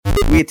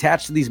we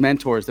attach to these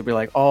mentors that we're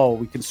like, oh,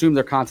 we consume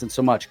their content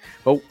so much.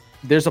 But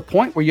there's a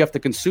point where you have to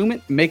consume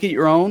it, make it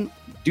your own,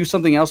 do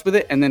something else with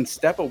it, and then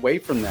step away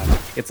from them.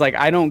 It's like,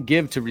 I don't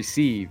give to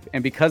receive.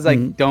 And because I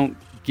don't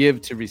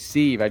give to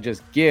receive, I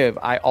just give,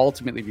 I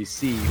ultimately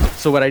receive.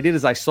 So what I did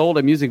is I sold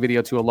a music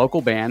video to a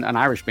local band, an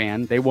Irish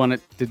band. They wanted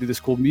to do this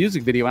cool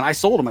music video, and I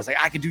sold them. I was like,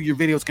 I could do your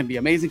video. It's going to be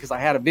amazing, because I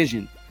had a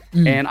vision,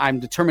 and I'm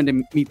determined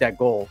to meet that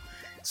goal.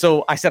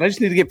 So I said, I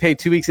just need to get paid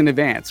 2 weeks in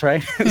advance,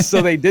 right?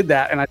 So they did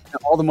that, and I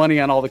spent all the money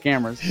on all the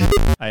cameras.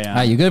 I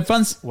am. You good,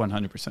 Fonz?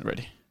 100%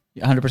 ready.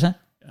 100%?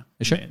 Yeah.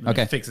 You sure? Let me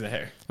Okay. fix the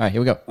hair. All right,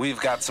 here we go. We've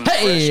got some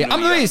Hey,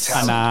 I'm Luis.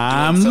 And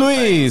I'm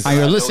Luis. And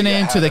you're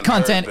listening to the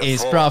Content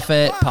is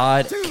Profit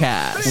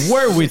podcast,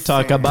 Where we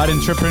talk about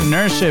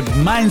entrepreneurship,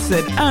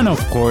 mindset, and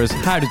of course,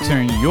 how to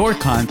turn your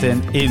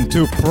content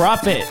into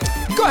profit.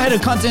 Go ahead to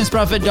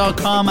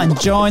contentisprofit.com and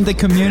join the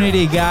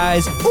community,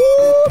 guys.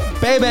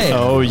 Ooh, baby.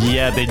 Oh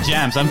yeah, the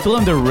jams. I'm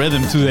feeling the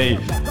rhythm today.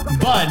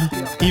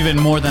 But even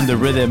more than the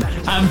rhythm,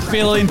 I'm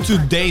feeling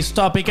today's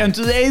topic, and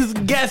today's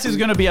guest is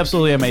going to be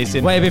absolutely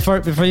amazing. Wait, before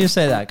you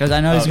say that, because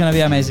I know it's going to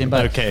be amazing,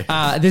 but Okay.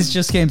 This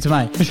just came to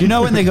mind. You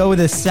know when they go with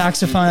a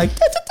saxophone, like...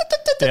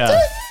 Yeah.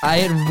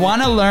 I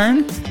want to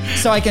learn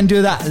so I can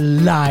do that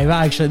live,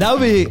 actually. That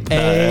would be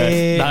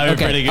That would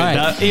be pretty good. all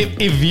right. That-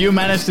 if you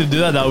manage to do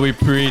that, that would be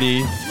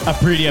a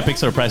pretty epic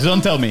surprise.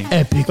 Don't tell me,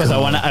 Epic. because I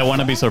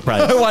wanna be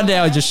surprised. One day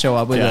I'll just show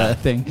up with Yeah. a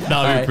thing. That would be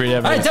All right. pretty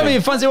All right, tell me,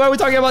 amazing. Fonzie, what are we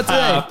talking about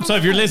today? So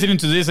if you're listening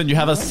to this and you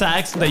have a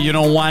sax that you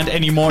don't want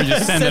anymore,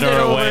 just send it Send it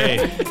our over.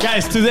 way.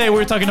 Guys, today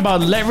we're talking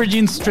about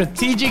leveraging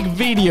strategic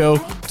video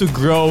to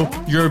grow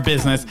your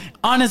business.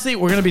 Honestly,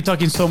 we're going to be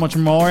talking so much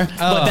more,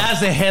 but that's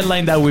the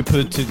headline that we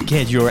put to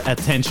get your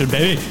attention,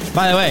 baby.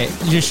 By the way,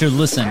 you should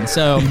listen.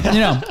 So,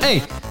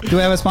 hey, do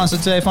we have a sponsor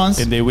today,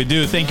 Fonz? Indeed, we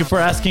do. Thank you for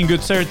asking,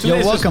 good sir.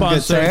 Today's welcome,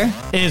 good sponsor sir.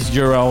 is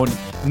your own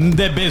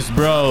The Biz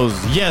Bros.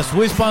 Yes,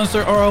 we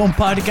sponsor our own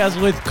podcast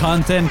with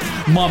content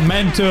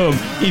momentum.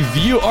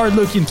 If you are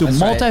looking to That's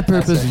right.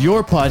 multi-purpose That's right.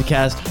 your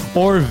podcast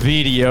or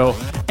video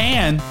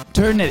and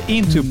turn it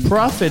into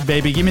profit,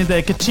 baby, give me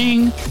the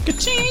ka-ching,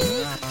 ka-ching.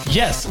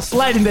 Yes,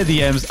 slide in the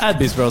DMs at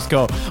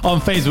BizBrosCo on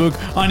Facebook,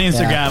 on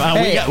Instagram. Yeah.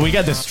 And Hey. we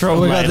got the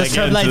strobe We light got the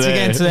strobe lights today.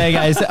 again today,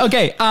 guys.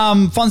 Okay,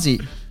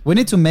 Fonzie, we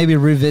need to maybe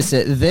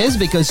revisit this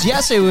because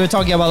yesterday we were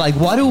talking about like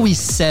what do we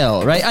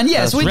sell, right? And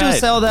yes, That's we do right.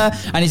 sell that,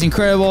 and it's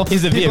incredible.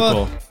 It's a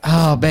vehicle.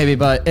 Oh, baby,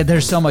 but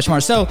there's so much more.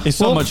 So It's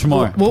so much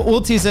more.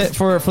 We'll tease it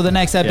for the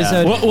next Yeah.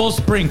 episode. We'll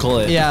sprinkle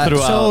it Yeah,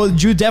 throughout. so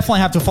you definitely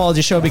have to follow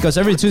the show because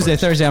every Tuesday,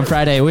 Thursday, and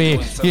Friday,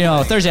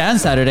 Thursday and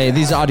Saturday,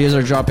 these audios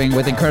are dropping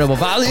with incredible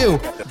value.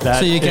 That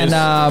so you can is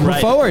move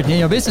right. forward in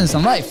your business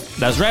and life.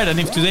 That's right. And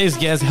if today's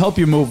guests help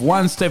you move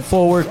one step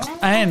forward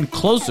and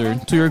closer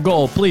to your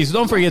goal, please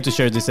don't forget to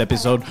share this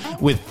episode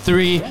with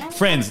 3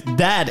 friends.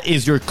 That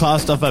is your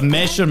cost of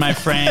admission, my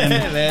friend.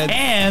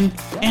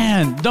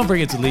 and don't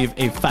forget to leave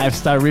a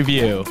 5-star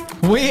review.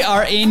 We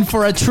are in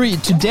for a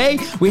treat. Today,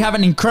 we have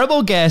an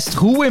incredible guest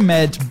who we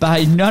met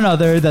by none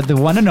other than the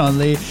one and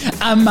only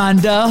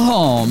Amanda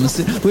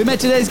Holmes. We met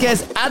today's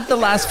guest at the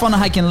last Fun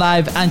Hiking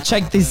Live, and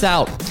check this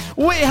out.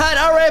 We had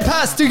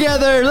arepas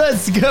together.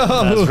 Let's go.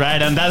 That's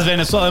right. And that's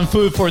Venezuelan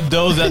food for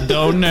those that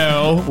don't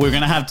know. We're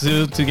going to have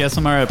to get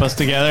some arepas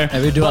together.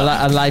 And we do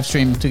a live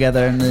stream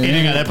together. And,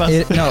 Eating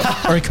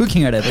arepas? Or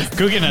cooking arepas.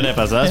 Cooking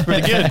arepas, that's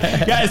pretty good.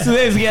 Guys,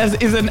 today's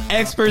guest is an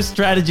expert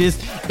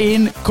strategist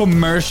in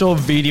commercial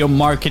video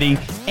marketing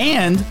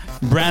and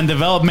brand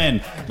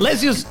development.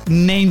 Let's just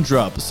name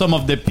drop some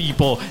of the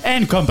people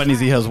and companies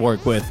he has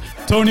worked with.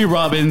 Tony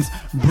Robbins,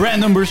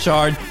 Brandon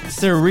Burchard,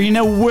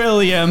 Serena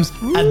Williams,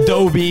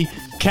 Adobe,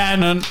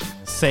 Canon,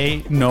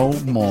 say no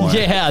more.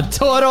 Yeah,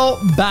 total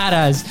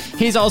badass.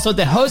 He's also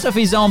the host of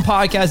his own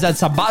podcast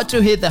that's about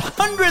to hit the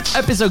 100th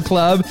episode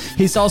club.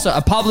 He's also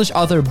a published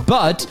author,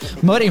 but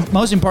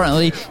most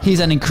importantly, he's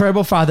an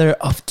incredible father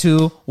of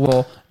 2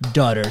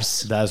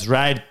 daughters. That's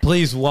right.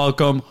 Please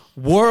welcome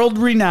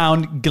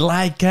world-renowned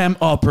glide cam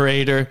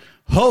operator,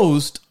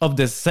 host of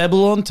the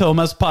Zebulon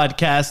Thomas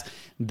podcast,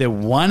 the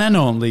one and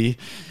only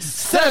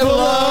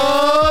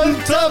Zebulon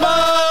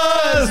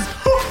Thomas.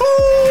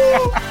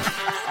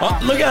 Oh,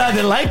 look at that,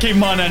 the light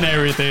came on and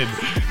everything.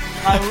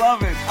 I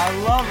love it. I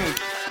love it.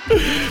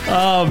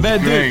 Oh, man,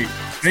 dude. Great.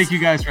 Thank you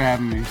guys for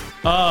having me.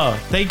 Oh,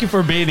 thank you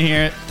for being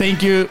here.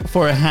 Thank you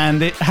for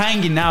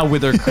hanging out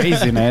with our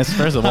craziness,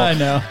 first of all. I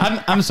know.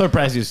 I'm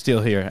surprised you're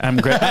still here. I'm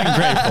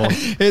grateful.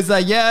 It's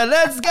like, yeah,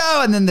 let's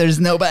go. And then there's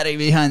nobody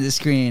behind the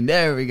screen.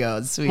 There we go.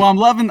 It's sweet. Well,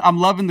 I'm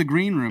loving the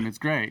green room. It's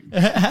great.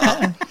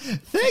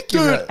 Thank you.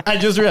 Dude, I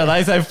just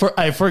realized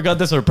I forgot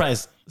the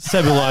surprise.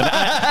 Zebulon,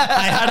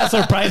 I had a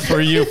surprise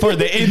for you for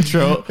the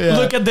intro. Yeah.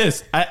 Look at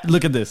this.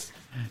 Look at this.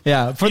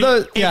 Yeah, for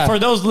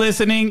those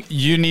listening,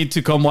 you need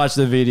to come watch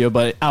the video.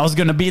 But I was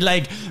gonna be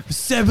like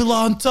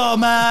Zebulon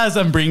Thomas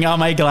and bring out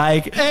my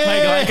glide. My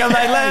glide. I'm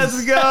like,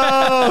 let's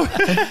go.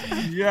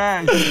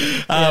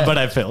 Yes. But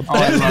I failed. Oh,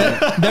 I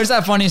love it. There's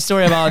a funny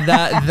story about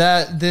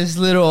this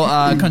little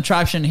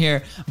contraption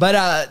here. But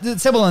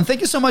Sebulon,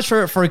 thank you so much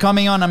for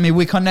coming on. I mean,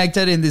 we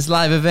connected in this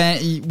live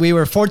event. We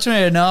were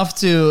fortunate enough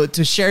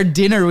to share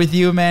dinner with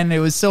you, man. It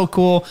was so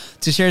cool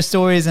to share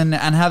stories and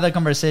have that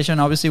conversation.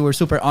 Obviously, we're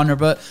super honored.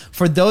 But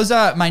for those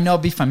that might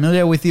not be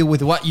familiar with you,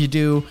 with what you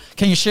do,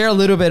 can you share a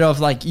little bit of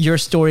like your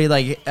story,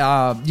 like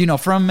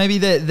from maybe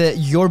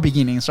your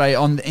beginnings, right,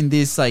 in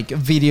this like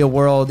video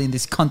world, in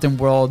this content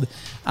world,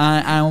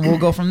 and we'll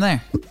go from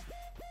there.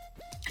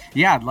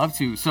 Yeah, I'd love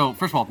to. So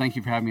first of all, thank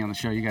you for having me on the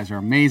show. You guys are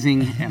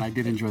amazing, and I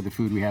did enjoy the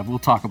food we have. We'll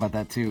talk about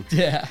that too.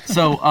 Yeah.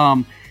 So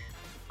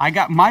I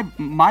got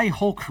my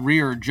whole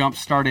career jump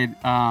started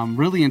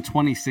really in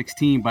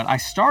 2016, but I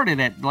started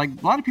at, like,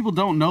 a lot of people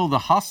don't know the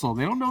hustle.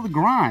 They don't know the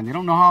grind. They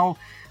don't know how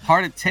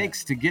hard it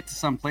takes to get to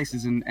some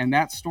places. And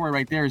that story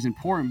right there is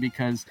important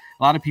because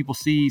a lot of people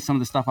see some of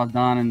the stuff I've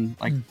done and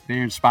like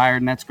they're inspired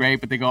and that's great,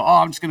 but they go, oh,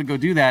 I'm just going to go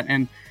do that.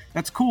 And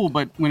that's cool.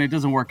 But when it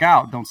doesn't work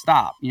out, don't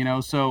stop,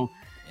 So,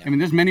 I mean,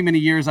 there's many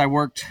years I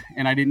worked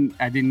and I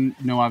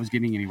didn't know I was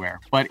getting anywhere,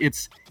 but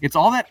it's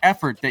all that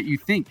effort that you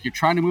think you're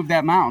trying to move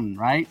that mountain,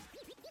 right?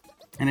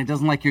 And it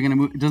doesn't like you're going to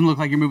move. It doesn't look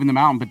like you're moving the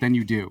mountain, but then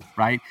you do,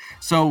 right?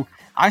 So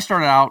I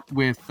started out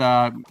with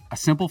a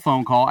simple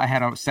phone call. I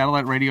had a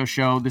satellite radio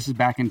show. This is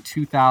back in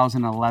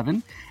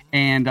 2011,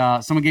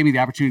 and someone gave me the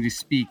opportunity to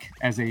speak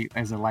as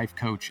a life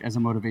coach, as a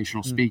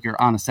motivational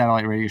speaker on a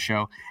satellite radio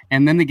show.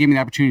 And then they gave me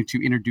the opportunity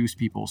to introduce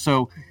people.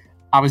 So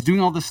I was doing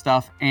all this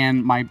stuff,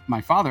 and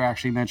my father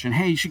actually mentioned,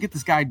 hey, you should get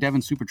this guy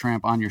Devin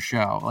Supertramp on your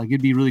show. Like,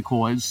 it'd be really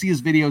cool. I'd see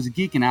his videos, he's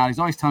geeking out. He's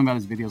always telling me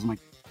about his videos. I'm like,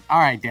 all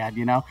right, Dad,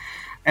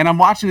 And I'm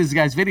watching this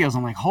guy's videos.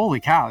 I'm like,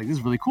 holy cow, this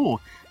is really cool.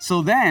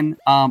 So then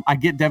I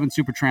get Devin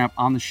Supertramp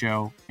on the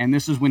show, and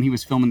this is when he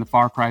was filming the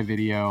Far Cry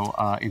video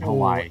in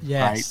Hawaii,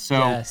 right?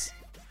 So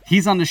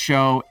he's on the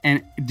show,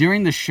 and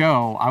during the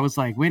show, I was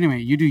like, wait a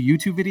minute, you do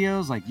YouTube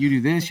videos? Like, you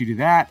do this, you do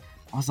that?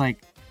 I was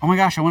like, oh my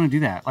gosh, I want to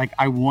do that. Like,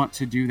 I want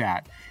to do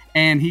that.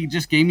 And he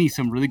just gave me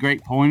some really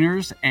great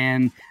pointers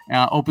and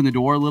opened the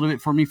door a little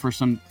bit for me for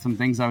some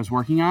things I was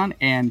working on.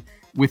 And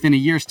within a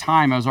year's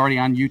time, I was already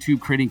on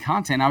YouTube creating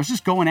content. I was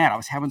just going at it. I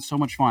was having so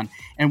much fun.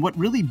 And what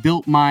really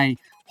built my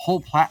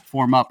whole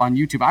platform up on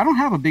YouTube, I don't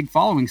have a big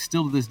following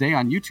still to this day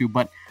on YouTube,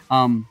 but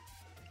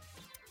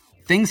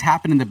things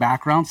happen in the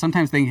background.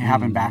 Sometimes they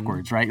happen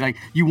backwards, right? Like,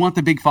 you want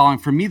the big following.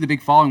 For me, the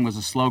big following was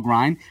a slow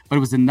grind, but it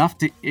was enough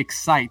to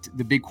excite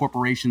the big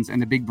corporations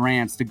and the big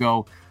brands to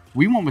go,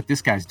 we want what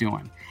this guy's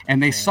doing.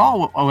 And they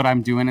saw what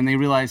I'm doing, and they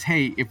realized,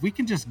 hey, if we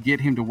can just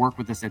get him to work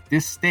with us at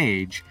this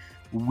stage,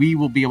 we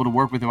will be able to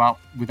work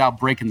without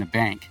breaking the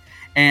bank.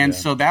 And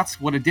so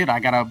that's what it did. I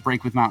got a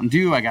break with Mountain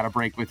Dew. I got a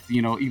break with,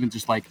 even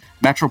just like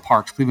Metro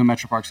Parks, Cleveland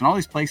Metro Parks, and all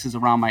these places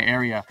around my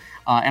area.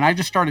 And I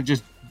just started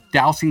just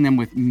dousing them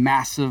with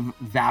massive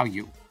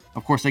value.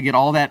 Of course, I get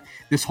all that.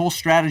 This whole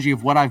strategy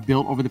of what I've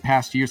built over the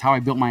past years, how I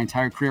built my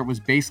entire career, was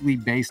basically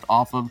based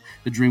off of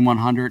the Dream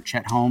 100,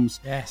 Chet Holmes,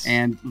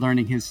 and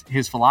learning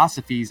his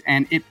philosophies.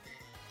 And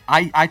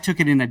I took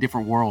it in a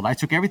different world. I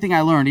took everything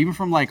I learned, even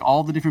from like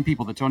all the different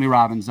people, the Tony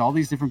Robbins, all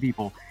these different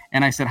people,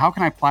 and I said, how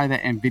can I apply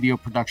that in video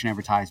production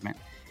advertisement?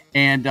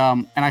 And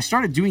I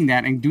started doing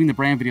that and doing the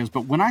brand videos.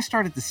 But when I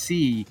started to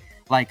see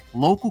like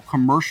local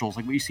commercials,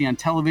 like what you see on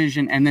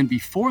television, and then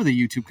before the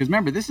YouTube, because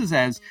remember, this is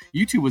as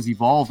YouTube was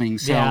evolving.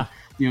 So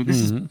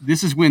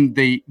this is when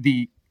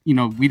we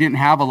didn't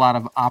have a lot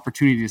of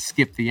opportunity to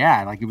skip the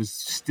ad. Like, it was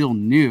still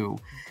new.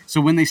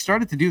 So when they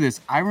started to do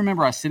this, I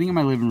remember I was sitting in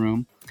my living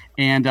room.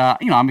 And,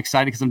 I'm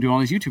excited because I'm doing all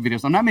these YouTube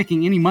videos. I'm not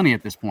making any money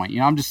at this point.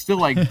 I'm just still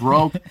like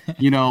broke,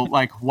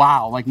 like,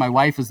 wow. Like, my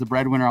wife is the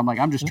breadwinner. I'm like,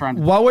 I'm just trying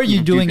to. What were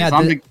you doing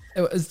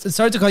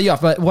sorry to cut you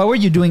off, but what were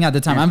you doing at the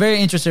time? I'm very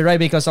interested, right?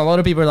 Because a lot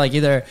of people are like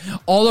either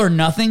all or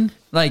nothing,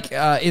 like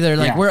either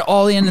like we're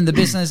all in the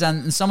business,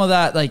 and some of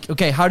that, like,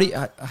 okay,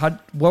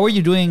 what were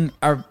you doing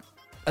at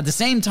the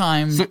same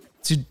time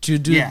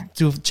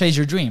to chase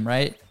your dream,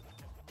 right?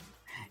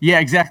 Yeah,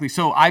 exactly.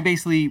 So I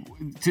basically,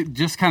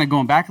 just kind of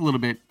going back a little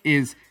bit,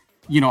 is,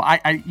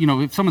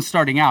 if someone's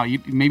starting out,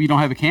 maybe you don't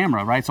have a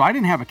camera, right? So I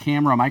didn't have a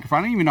camera, a microphone.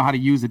 I didn't even know how to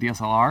use a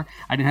DSLR.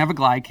 I didn't have a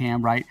glide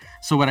cam, right?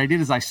 So what I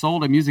did is I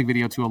sold a music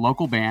video to a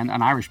local band,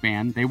 an Irish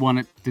band. They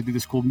wanted to do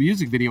this cool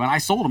music video, and I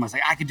sold them. I was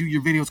like, I could do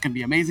your video. It's going to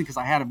be amazing, because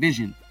I had a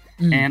vision,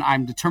 and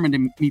I'm determined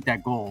to meet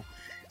that goal.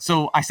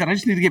 So I said, I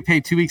just need to get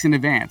paid 2 weeks in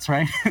advance,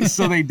 right?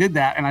 So they did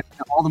that, and I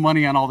spent all the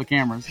money on all the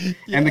cameras.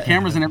 And the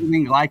cameras and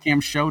everything,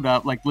 GlideCam, showed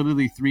up like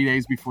literally 3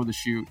 days before the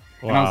shoot.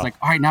 Wow. And I was like,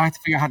 all right, now I have to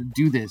figure out how to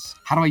do this.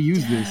 How do I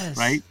use this,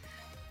 right?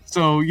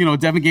 So,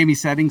 Devin gave me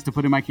settings to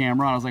put in my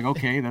camera. And I was like,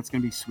 okay, that's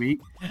going to be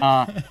sweet.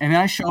 And then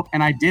I show up,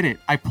 and I did it.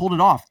 I pulled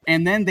it off.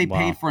 And then they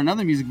paid for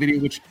another music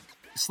video, which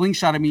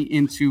slingshotted me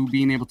into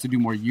being able to do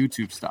more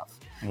YouTube stuff.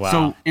 Wow.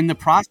 So in the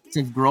process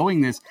of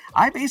growing this,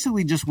 I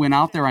basically just went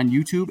out there on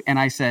YouTube, and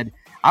I said,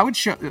 I would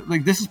show,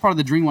 like, this is part of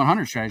the Dream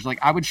 100 strategy. Like,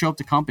 I would show up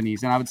to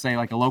companies, and I would say,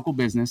 like, a local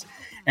business,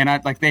 and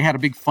they had a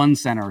big fun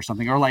center or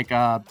something, or like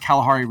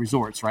Kalahari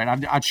Resorts, right?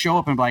 I'd show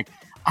up and be like,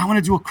 I want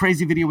to do a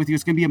crazy video with you.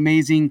 It's going to be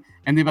amazing.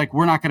 And they're like,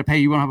 we're not going to pay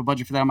you. We don't have a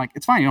budget for that. I'm like,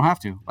 it's fine. You don't have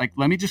to. Like,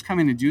 let me just come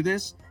in and do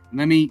this.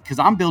 Because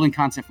I'm building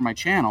content for my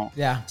channel.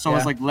 Yeah. So I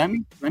was like, let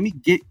me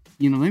get,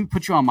 let me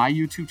put you on my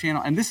YouTube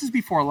channel. And this is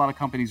before a lot of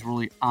companies were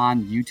really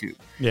on YouTube.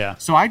 Yeah.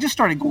 So I just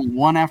started going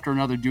one after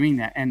another doing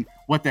that. And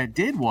what that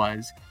did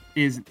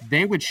is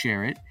they would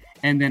share it,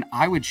 and then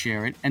I would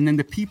share it. And then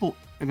the people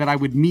that I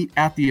would meet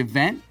at the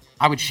event,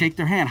 I would shake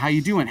their hand. How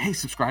you doing? Hey,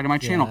 subscribe to my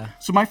channel.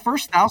 So my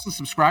first 1,000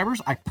 subscribers,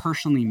 I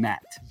personally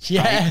met.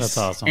 Yes. Right? That's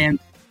awesome. And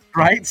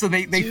right. So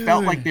they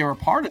felt like they were a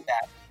part of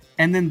that.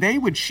 And then they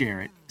would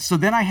share it. So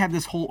then I had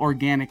this whole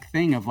organic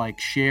thing of like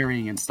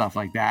sharing and stuff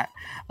like that.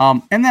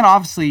 And then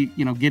obviously,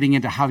 getting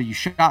into how you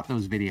shot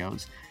those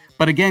videos.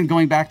 But again,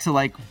 going back to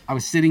like, I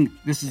was sitting,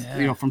 this is,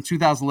 from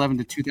 2011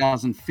 to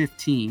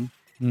 2015.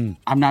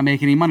 I'm not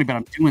making any money, but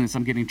I'm doing this.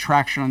 I'm getting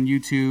traction on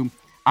YouTube.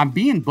 I'm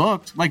being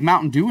booked. Like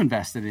Mountain Dew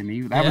invested in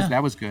me.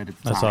 That was good at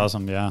the time. That's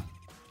awesome. Yeah.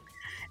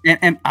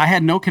 And I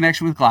had no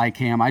connection with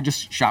GlideCam. I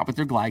just shot with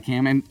their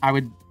GlideCam, and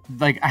I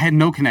had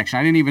no connection.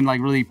 I didn't even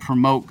like really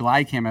promote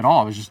GlideCam at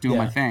all. I was just doing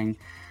my thing.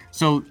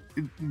 So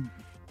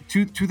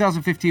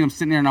 2015, I'm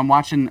sitting there and I'm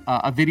watching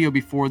a video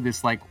before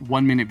this like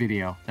 1 minute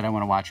video that I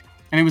want to watch.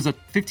 And it was a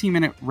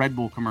 15-minute Red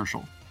Bull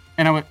commercial.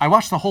 And I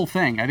watched the whole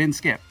thing. I didn't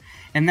skip.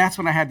 And that's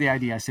when I had the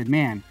idea. I said,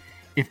 man,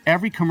 if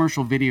every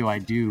commercial video I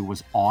do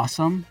was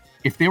awesome,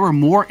 if they were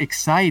more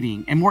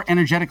exciting and more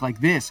energetic like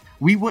this,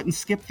 we wouldn't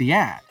skip the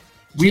ad.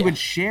 We would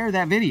share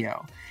that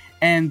video.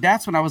 And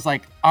that's when I was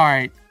like, all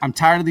right, I'm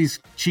tired of these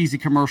cheesy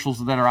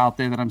commercials that are out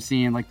there that I'm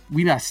seeing. Like,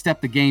 we got to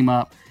step the game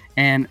up,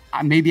 and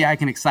maybe I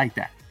can excite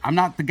that. I'm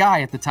not the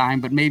guy at the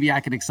time, but maybe I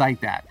can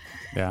excite that.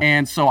 Yeah.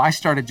 And so I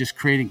started just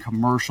creating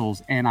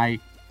commercials, and I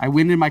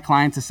went into my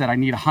clients and said, I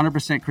need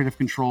 100% creative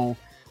control.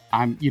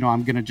 I'm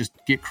going to just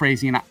get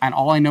crazy, and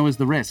all I know is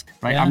the risk,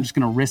 right? Yeah. I'm just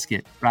going to risk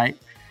it, right?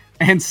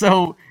 And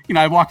so,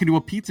 I walk into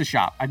a pizza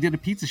shop. I did a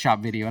pizza shop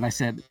video, and I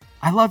said,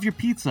 I love your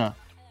pizza.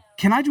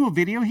 Can I do a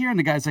video here? And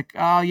the guy's like,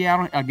 oh,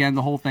 yeah, again,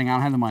 the whole thing. I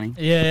don't have the money.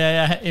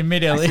 Yeah.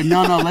 Immediately. I said,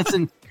 no, I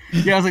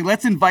was like,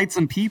 let's invite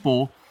some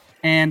people.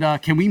 And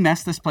can we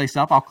mess this place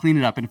up? I'll clean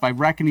it up. And if I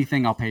wreck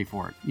anything, I'll pay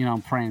for it.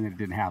 I'm praying that it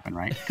didn't happen,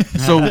 right?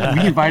 So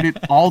we invited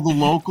all the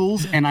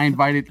locals, and I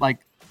invited like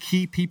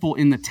key people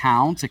in the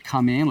town to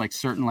come in, like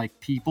certain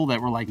like people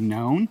that were like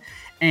known.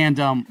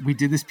 And we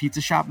did this pizza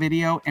shop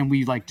video, and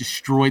we like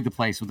destroyed the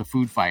place with a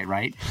food fight,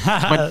 right?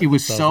 But it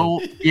was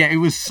it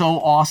was so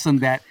awesome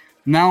that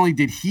not only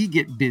did he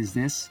get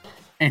business,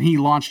 and he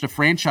launched a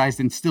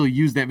franchise and still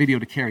used that video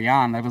to carry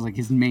on. That was like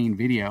his main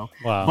video.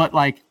 Wow. But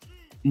like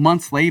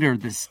months later,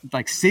 this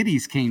like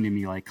cities came to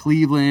me, like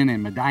Cleveland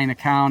and Medina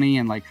County,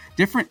 and like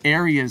different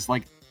areas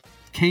like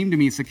came to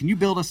me and said, can you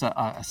build us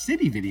a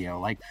city video,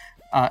 like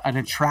an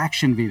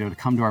attraction video to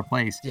come to our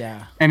place?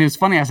 Yeah. And it was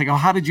funny. I was like, oh,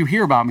 how did you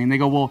hear about me? And they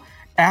go, well,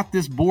 at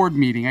this board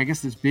meeting, I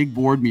guess this big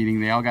board meeting,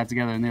 they all got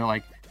together, and they were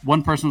like,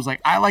 one person was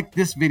like, I like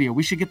this video.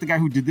 We should get the guy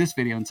who did this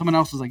video. And someone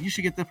else was like, you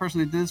should get the person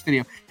that did this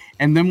video.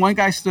 And then one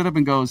guy stood up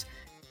and goes,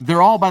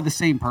 they're all by the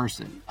same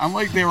person. I'm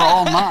like, they were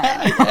all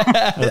mine.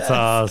 That's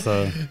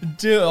awesome.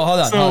 Dude, hold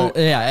on.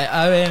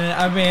 Yeah,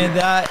 I mean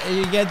that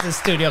you get the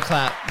studio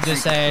clap.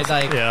 Just say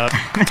like,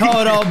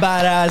 total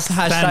badass.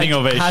 Standing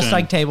ovation.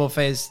 Hashtag table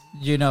face.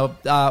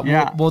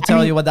 We'll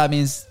tell you what that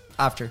means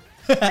after.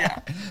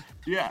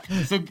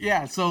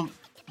 So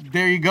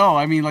there you go.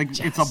 I mean, like,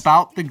 it's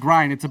about the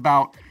grind. It's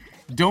about,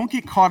 don't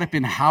get caught up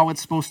in how it's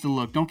supposed to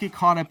look. Don't get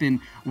caught up in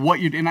what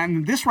you're doing.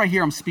 And this right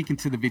here, I'm speaking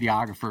to the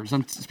videographers.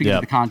 I'm speaking to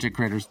the content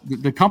creators.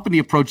 The company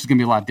approach is going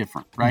to be a lot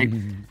different, right?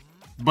 Mm-hmm.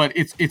 But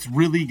it's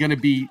really going to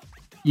be,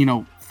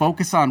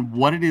 focus on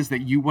what it is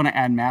that you want to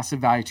add massive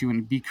value to,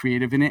 and be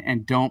creative in it,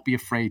 and don't be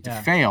afraid to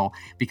fail,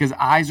 because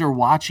eyes are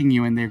watching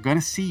you, and they're going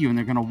to see you, and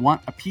they're going to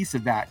want a piece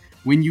of that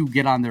when you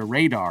get on their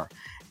radar.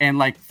 And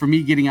like for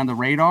me getting on the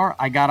radar,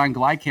 I got on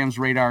GlideCam's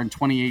radar in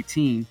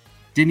 2018.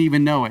 Didn't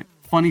even know it.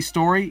 Funny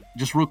story,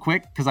 just real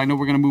quick, because I know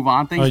we're going to move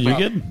on things. Oh, you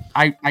good?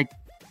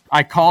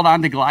 I called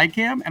on to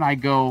GlideCam, and I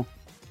go,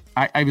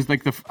 it was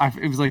like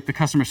the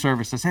customer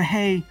service. I said,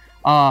 hey,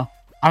 I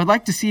would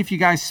like to see if you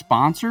guys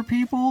sponsor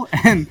people.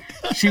 And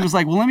she was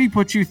like, well, let me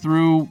put you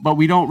through, but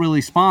we don't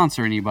really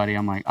sponsor anybody.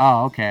 I'm like,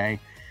 oh, okay.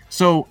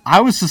 So I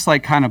was just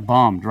like kind of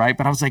bummed, right?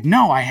 But I was like,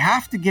 no, I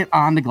have to get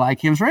on the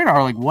GlideCam's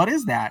radar. Like, what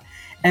is that?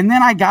 And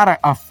then I got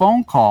a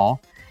phone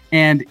call,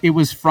 and it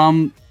was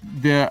from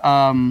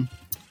the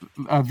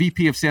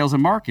VP of Sales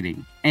and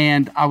Marketing.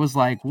 And I was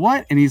like,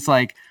 what? And he's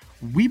like,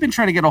 we've been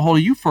trying to get a hold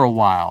of you for a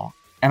while.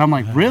 And I'm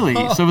like, really?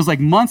 So it was like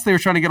months they were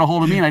trying to get a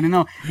hold of me, and I didn't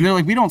know. And they're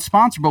like, we don't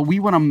sponsor, but we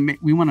want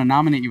to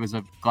nominate you as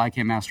a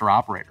GlideCam Master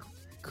Operator.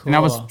 Cool. And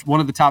that was one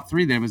of the top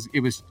three. Then it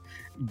was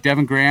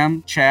Devin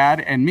Graham, Chad,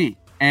 and me.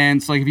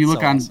 And so like if you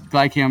look on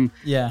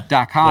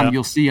GlideCam.com,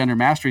 you'll see under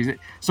Masteries.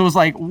 So it was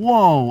like,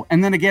 whoa.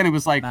 And then again, it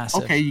was like,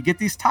 okay, you get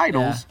these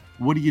titles.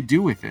 Yeah. What do you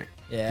do with it?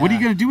 Yeah. What are you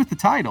going to do with the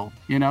title?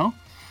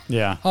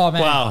 Yeah. Oh,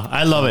 man. Wow.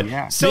 I love it.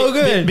 Yeah. So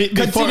good.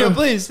 Continue,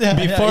 please.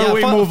 Before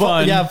we move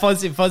on. Yeah,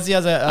 Fonzie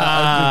has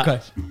a good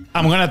question.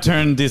 I'm going to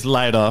turn this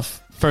light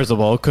off first of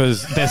all,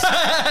 because this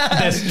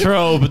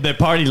strobe, the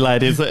party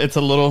light, it's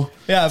a little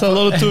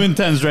too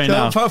intense right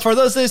now. For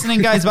those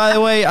listening, guys, by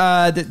the way,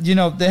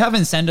 they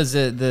haven't sent us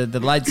the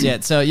lights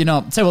yet. So,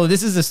 well,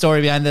 this is the story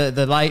behind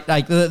the light.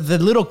 Like the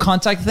little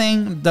contact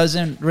thing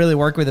doesn't really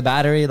work with the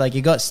battery. Like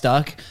it got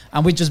stuck,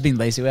 and we've just been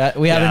lazy.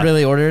 We haven't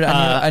really ordered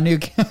a new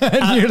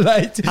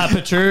light.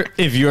 Aperture,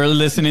 if you're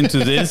listening to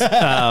this,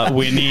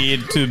 we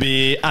need to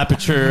be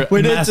Aperture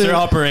master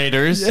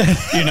operators.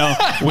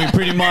 We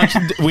pretty much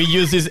we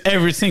use this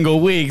every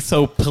single week.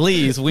 So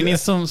please, we need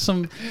some new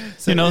stuff.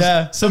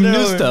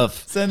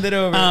 Send it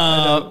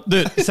over.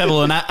 Dude,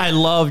 Sebulon, I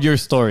love your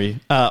story.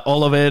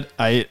 All of it.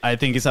 I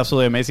think it's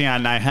absolutely amazing.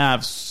 And I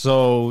have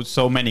so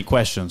many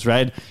questions,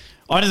 right?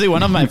 Honestly,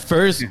 one of my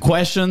first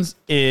questions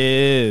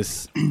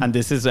is, and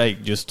this is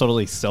like just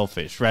totally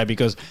selfish, right?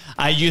 Because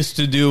I used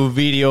to do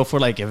video for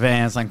like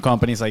events and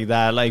companies like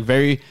that, like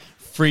very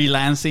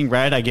freelancing,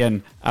 right?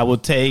 Again,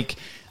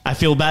 I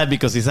feel bad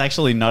because it's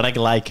actually not a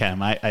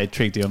Glycam. I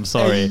tricked you. I'm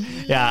sorry.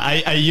 Yeah,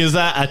 I use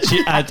that.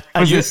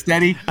 Was it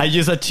steady? I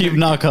use a cheap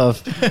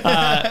knockoff.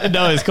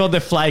 No, it's called the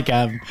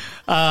Flycam.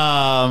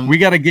 We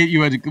got to get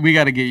you a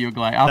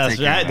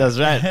Glycam. That's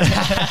right.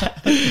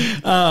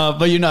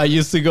 But I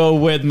used to go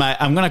with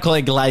I'm gonna call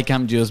it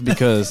Glycam just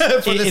because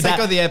for the sake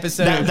of the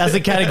episode. That's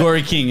the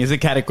category king. Is the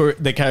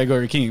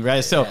category king,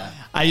 right? So. Yeah.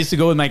 I used to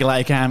go with my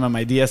Glycam and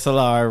my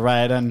DSLR,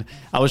 right? And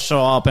I would show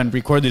up and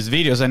record these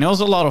videos, and it was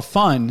a lot of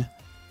fun.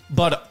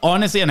 But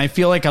honestly, and I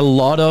feel like a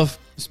lot of,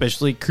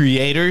 especially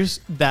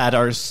creators that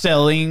are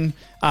selling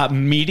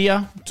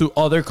media to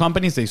other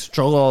companies, they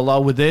struggle a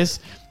lot with this,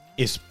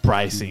 is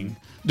pricing.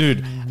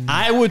 Dude,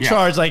 I would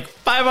charge like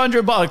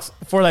 $500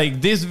 for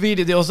like this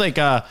video. It was like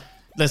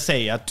let's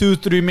say a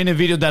 2-3 minute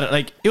video that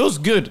like, it was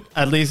good,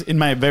 at least in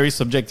my very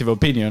subjective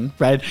opinion,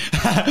 right?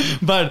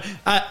 But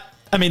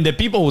I mean, the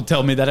people would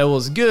tell me that it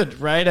was good,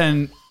 right?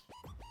 And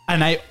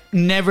I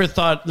never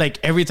thought, like,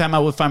 every time I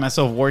would find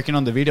myself working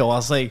on the video, I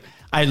was like,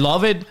 I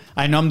love it.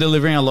 I know I'm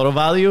delivering a lot of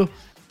value,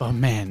 but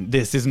man,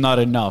 this is not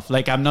enough.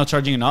 Like, I'm not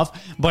charging enough.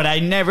 But I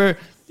never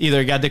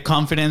either got the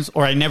confidence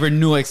or I never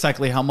knew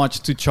exactly how much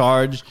to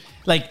charge.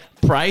 Like,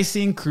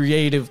 pricing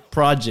creative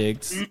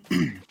projects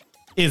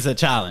is a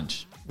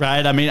challenge,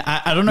 right? I mean,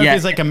 I don't know if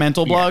it's like a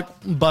mental block,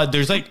 but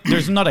there's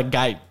not a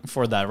guide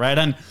for that, right?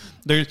 And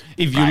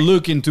if you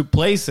look into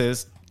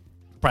places,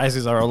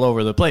 prices are all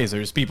over the place.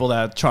 There's people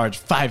that charge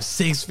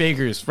 5-6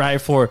 figures,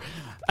 right?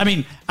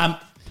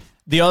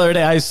 The other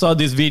day I saw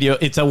this video.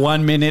 It's a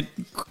 1 minute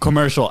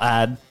commercial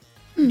ad.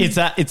 It's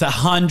a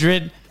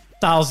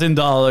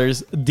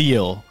 $100,000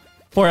 deal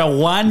for a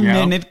 1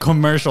 minute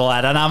commercial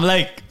ad, and I'm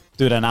like,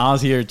 dude, and I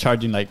was here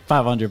charging like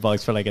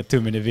 $500 for like a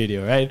 2 minute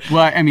video, right?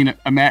 Well, I mean,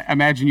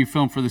 imagine you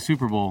film for the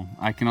Super Bowl.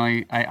 I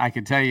can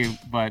tell you,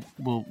 but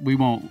we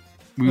won't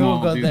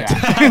do that.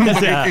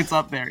 But it's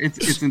up there.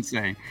 It's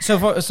insane.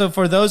 So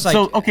for those like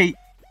okay.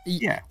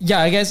 Yeah.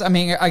 I guess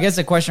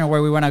the question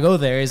where we want to go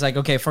there is like,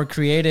 okay, for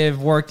creative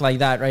work like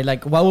that, right?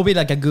 Like, what would be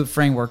like a good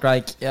framework?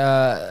 Like,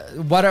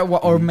 what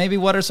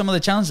are some of the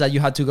challenges that you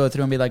had to go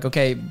through and be like,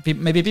 okay,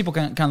 maybe people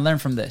can learn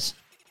from this?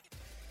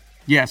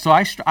 Yeah, so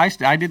I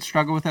did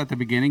struggle with that at the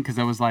beginning because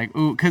I was like,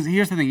 ooh, because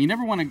here's the thing, you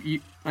never want to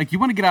you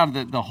want to get out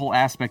of the whole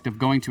aspect of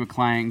going to a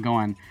client and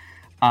going,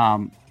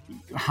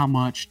 how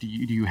much do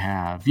you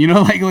have?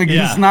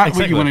 It's not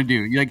what you want to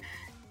do.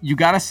 You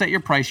got to set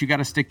your price. You got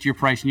to stick to your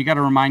price, and you got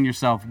to remind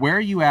yourself, where are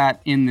you at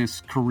in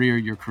this career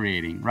you're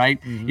creating,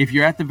 right? Mm-hmm. If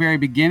you're at the very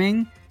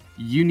beginning,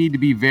 you need to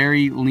be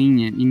very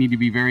lenient. You need to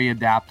be very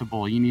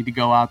adaptable. You need to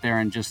go out there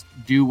and just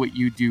do what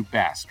you do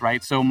best,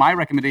 right? So my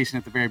recommendation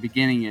at the very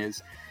beginning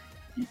is,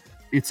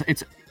 it's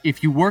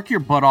if you work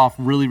your butt off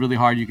really, really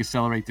hard, you can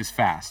accelerate this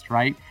fast,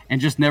 right?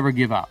 And just never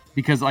give up.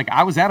 Because like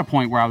I was at a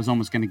point where I was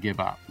almost going to give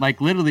up.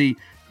 Like literally,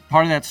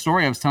 part of that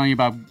story I was telling you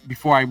about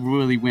before I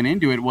really went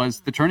into it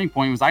was the turning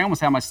point was I almost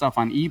had my stuff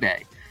on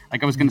eBay.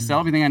 Like I was going to sell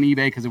everything on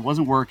eBay because it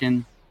wasn't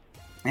working.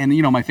 And,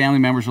 my family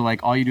members were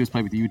like, all you do is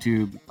play with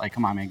YouTube. Like,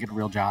 come on, man, get a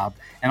real job.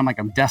 And I'm like,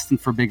 I'm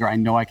destined for bigger. I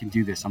know I can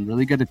do this. I'm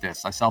really good at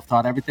this. I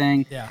self-taught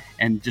everything. Yeah.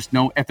 And just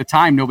know at the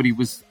time, nobody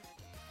was,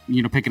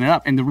 picking it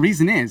up. And the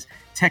reason is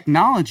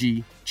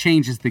technology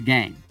changes the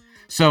game.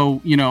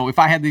 So, if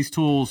I had these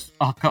tools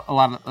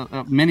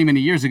many, many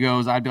years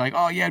ago, I'd be like,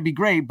 oh, yeah, it'd be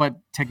great. But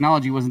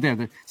technology wasn't there.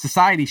 The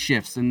society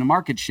shifts and the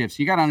market shifts.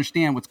 You got to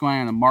understand what's going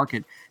on in the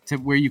market to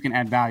where you can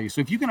add value.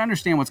 So if you can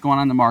understand what's going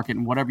on in the market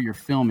and whatever you're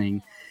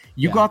filming,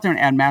 you go out there and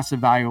add massive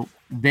value,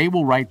 they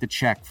will write the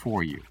check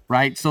for you,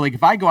 right? So like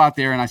if I go out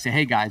there and I say,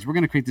 hey, guys, we're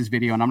going to create this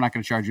video and I'm not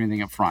going to charge you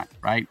anything up front,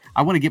 right?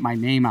 I want to get my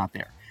name out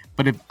there.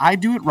 But if I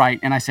do it right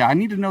and I say, I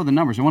need to know the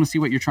numbers, I want to see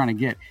what you're trying to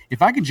get.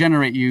 If I could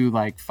generate you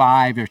like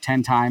 5 or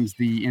 10 times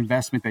the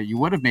investment that you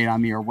would have made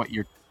on me or what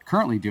you're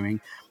currently doing,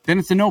 then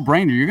it's a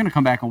no-brainer. You're going to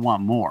come back and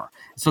want more.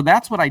 So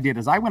that's what I did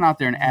is I went out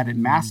there and added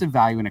massive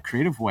value in a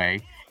creative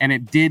way, and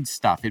it did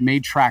stuff. It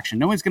made traction.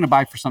 No one's going to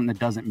buy for something that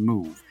doesn't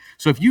move.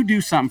 So if you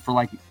do something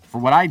for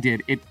what I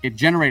did, it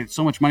generated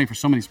so much money for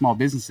so many small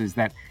businesses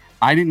that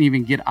I didn't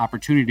even get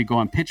opportunity to go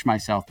and pitch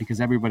myself because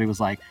everybody was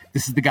like,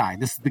 this is the guy,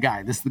 this is the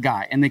guy, this is the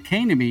guy. And they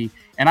came to me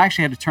and I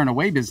actually had to turn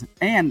away business.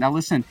 And now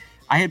listen,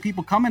 I had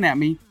people coming at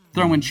me,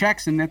 throwing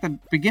checks. And at the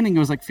beginning, it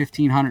was like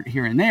 $1,500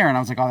 here and there. And I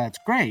was like, oh, that's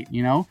great,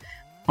 you know?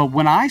 But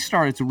when I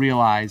started to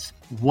realize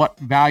what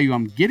value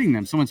I'm getting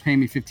them, someone's paying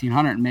me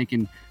 $1,500 and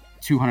making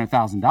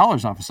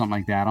 $200,000 off of something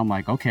like that. I'm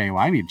like, okay,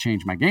 well, I need to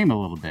change my game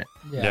a little bit.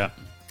 Yeah.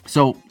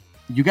 So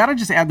you got to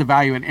just add the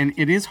value. And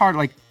it is hard.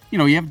 Like, you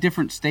know, you have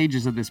different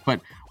stages of this,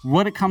 but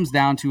what it comes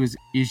down to is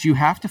you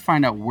have to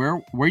find out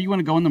where you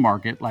want to go in the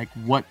market. Like,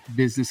 what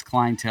business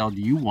clientele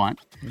do you want?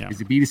 Yeah. Is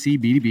it B2C,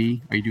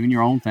 B2B? Are you doing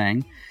your own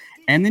thing?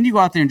 And then you go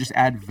out there and just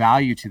add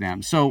value to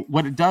them. So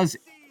what it does,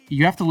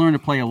 you have to learn to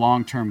play a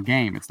long-term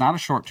game. It's not a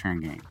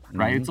short-term game,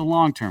 right? It's a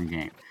long-term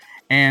game.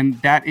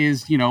 And that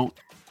is, you know,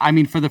 I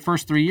mean, for the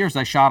first 3 years,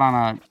 I shot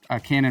on a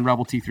Canon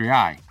Rebel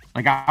T3i.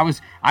 Like I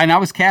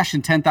was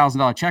cashing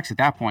 $10,000 checks at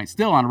that point,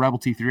 still on a Rebel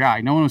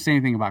T3i. No one was saying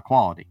anything about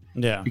quality,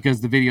 because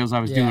the videos I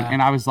was doing,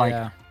 and I was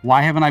like,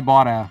 why haven't I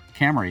bought a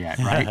camera yet,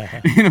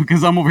 right? You know,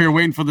 because I'm over here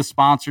waiting for the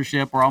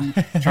sponsorship, or I'm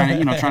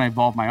trying to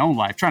evolve my own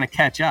life, trying to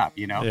catch up,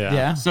 you know.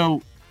 Yeah.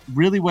 So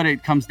really, what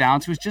it comes down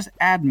to is just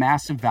add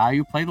massive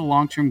value, play the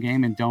long-term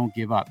game, and don't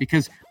give up.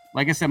 Because,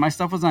 like I said, my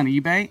stuff was on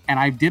eBay, and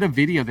I did a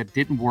video that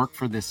didn't work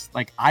for this.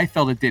 Like, I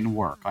felt it didn't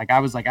work. Like, I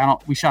was like,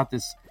 we shot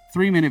this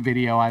 3-minute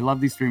video. I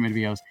love these 3-minute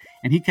videos.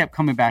 And he kept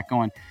coming back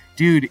going,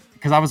 dude,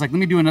 because I was like, let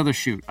me do another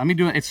shoot. Let me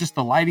do it. It's just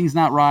the lighting's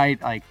not right.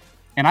 Like,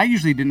 and I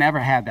usually never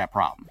had that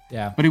problem.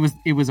 Yeah. But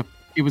it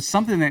was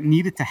something that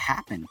needed to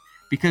happen,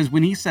 because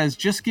when he says,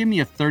 just give me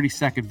a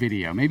 30-second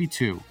video, maybe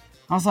 2,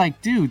 I was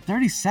like, dude,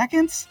 30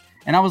 seconds?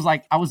 And I was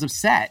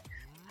upset.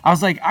 I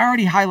was like, I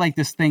already highlight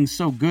this thing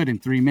so good in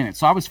 3 minutes.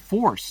 So I was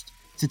forced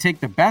to take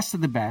the best of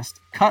the best,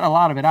 cut a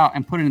lot of it out,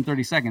 and put it in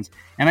 30 seconds.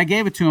 And I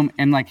gave it to him,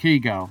 and like, here you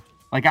go.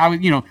 Like, I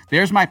was, you know,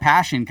 there's my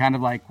passion, kind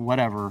of like,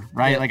 whatever,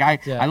 right?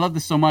 I love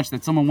this so much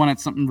that someone wanted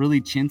something really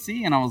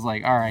chintzy, and I was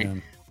like, all right.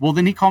 Yeah. Well,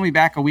 then he called me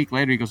back a week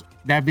later. He goes,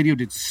 that video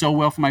did so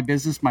well for my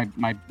business.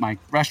 My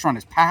restaurant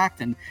is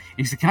packed. And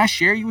he said, can I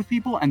share you with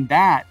people? And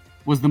that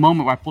was the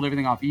moment where I pulled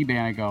everything off eBay,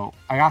 and I go,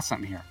 I got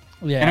something here.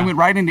 Yeah. And I went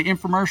right into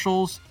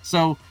infomercials.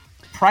 So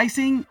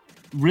pricing,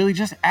 really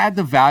just add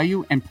the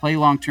value and play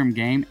long-term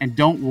game, and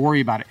don't worry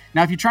about it.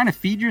 Now, if you're trying to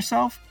feed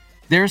yourself,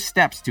 there's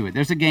steps to it.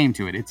 There's a game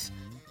to it. It's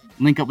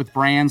link up with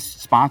brands,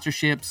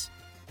 sponsorships.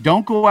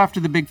 Don't go after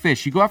the big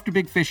fish. You go after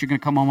big fish, you're going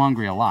to come home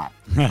hungry a lot,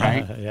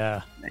 right?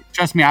 Yeah.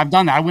 Trust me, I've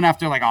done that. I went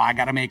after like, I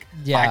got to make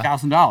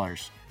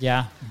 $5,000.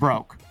 Yeah.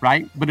 Broke,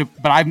 right? But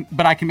I made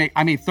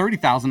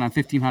 $30,000 on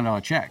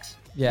 $1,500 checks.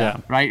 Yeah.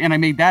 Right? And I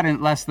made that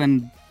in less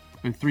than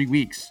 3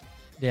 weeks.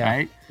 Yeah.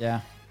 Right?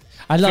 Yeah.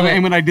 I love it.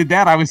 And when I did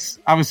that, I was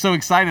so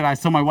excited. I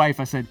told my wife,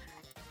 I said,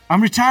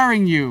 I'm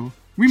retiring you.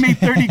 We made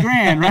 30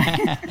 grand,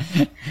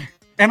 right?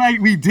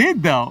 And we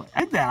did, though.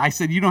 At that, I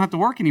said, you don't have to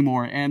work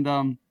anymore. And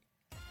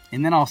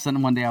then all of a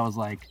sudden one day I was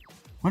like,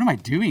 what am I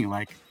doing?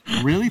 Like,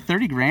 really,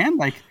 30 grand?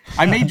 Like,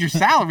 I made your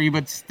salary,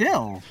 but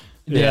still,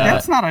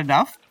 that's not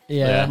enough.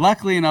 Yeah.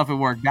 Luckily enough, it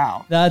worked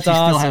out. That's she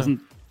awesome. Still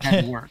hasn't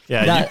had to work.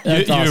 Yeah.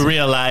 That's awesome. You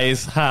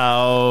realize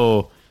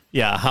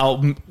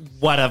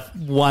what a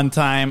one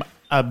time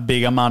a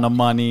big amount of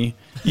money,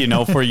 you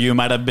know, for you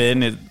might have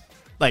been.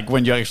 Like,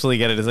 when you actually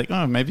get it, it's like,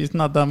 oh, maybe it's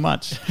not that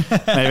much.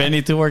 Maybe I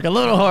need to work a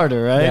little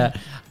harder, right? Yeah.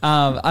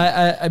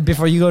 I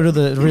before you go to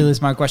the really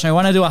smart question, I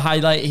want to do a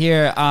highlight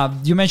here.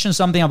 You mentioned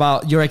something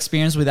about your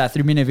experience with that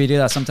 3-minute video,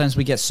 that sometimes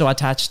we get so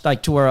attached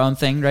like to our own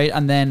thing, right?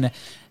 And then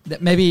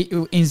maybe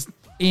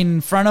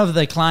in front of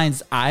the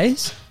client's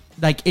eyes,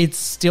 like, it's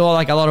still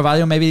like a lot of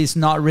value. Maybe it's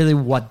not really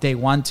what they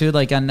want to,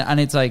 like, and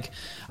it's like,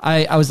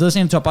 I was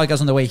listening to a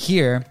podcast on the way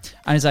here,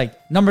 and it's like,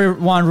 number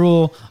 1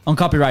 rule on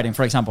copywriting,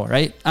 for example,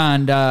 right?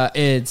 And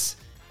it's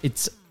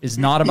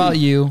not about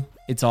you.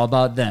 It's all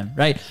about them,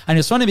 right? And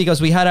it's funny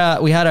because we had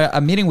a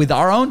meeting with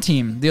our own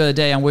team the other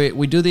day, and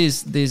we do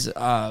these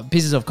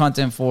pieces of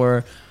content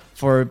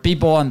for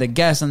people and the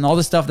guests and all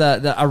the stuff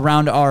that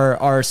around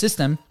our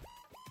system.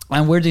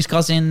 And we're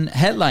discussing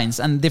headlines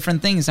and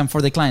different things and for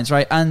the clients,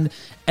 right? And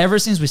ever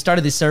since we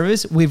started this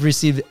service, we've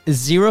received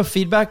 0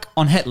 feedback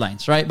on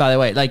headlines, right? By the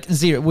way, like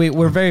 0.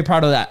 We're very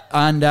proud of that.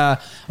 And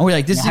we're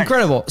like, this is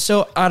incredible.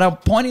 So at a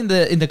point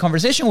in the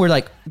conversation, we're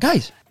like,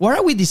 guys, what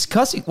are we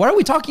discussing? What are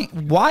we talking?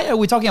 Why are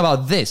we talking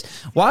about this?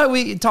 Why are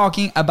we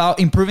talking about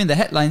improving the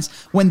headlines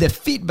when the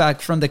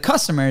feedback from the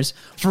customers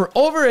for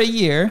over a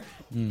year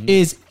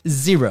is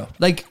 0?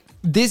 Like,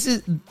 this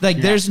is like,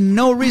 there's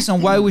no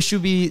reason why we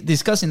should be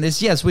discussing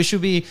this. Yes, we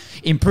should be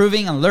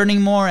improving and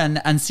learning more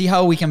and see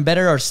how we can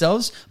better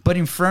ourselves. But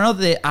in front of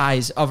the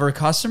eyes of our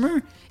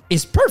customer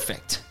is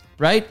perfect,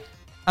 right?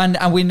 And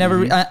we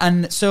never,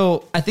 and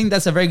so I think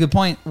that's a very good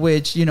point,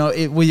 which, you know,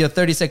 with your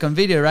 30-second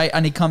video, right?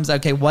 And it comes,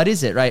 okay, what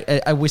is it,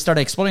 right? We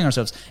started exploring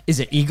ourselves. Is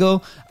it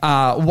ego?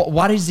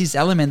 What is this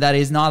element that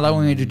is not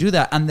allowing me to do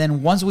that? And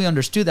then once we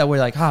understood that, we're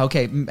like,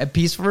 okay, a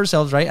piece for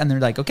ourselves, right? And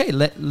they're like, okay,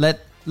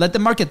 let the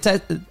market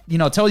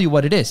tell you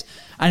what it is.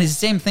 And it's the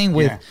same thing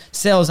with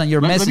sales and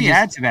your messages. Let me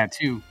add to that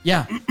too.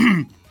 Yeah.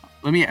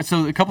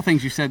 So a couple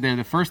things you said there.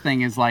 The first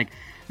thing is like,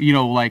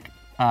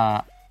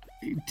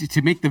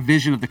 to make the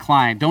vision of the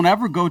client. Don't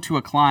ever go to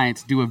a client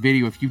to do a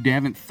video if you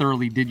haven't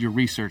thoroughly did your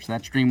research.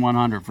 That's Dream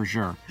 100 for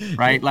sure,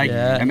 right?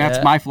 And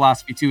that's my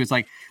philosophy too. It's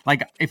like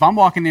if I'm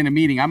walking in a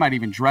meeting, I might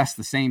even dress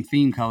the same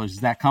theme colors as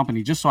that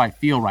company just so I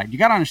feel right. You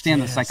got to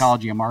understand the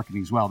psychology of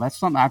marketing as well. That's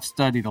something I've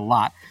studied a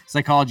lot.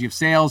 Psychology of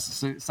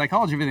sales,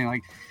 psychology of everything.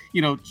 Like,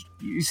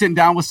 you sitting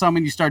down with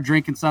someone, you start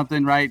drinking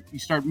something, right? You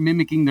start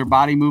mimicking their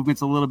body movements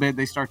a little bit.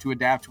 They start to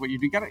adapt to what you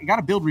do. You got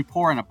to build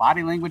rapport and a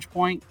body language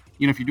point.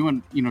 If you're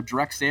doing,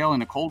 direct sale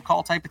and a cold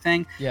call type of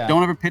thing,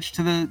 don't ever pitch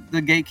to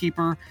the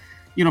gatekeeper.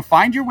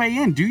 Find your way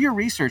in, do your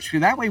research.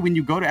 That way, when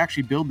you go to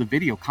actually build the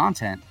video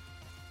content,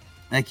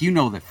 like,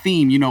 the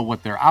theme,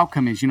 what their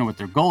outcome is, what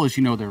their goal is,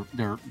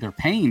 their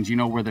pains,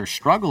 where they're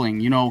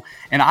struggling,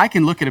 and I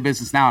can look at a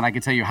business now and I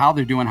can tell you how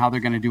they're doing, how they're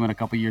going to do in a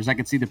couple of years. I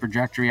can see the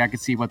trajectory. I can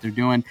see what they're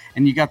doing.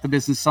 And you got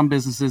some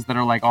businesses that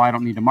are like, oh, I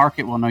don't need to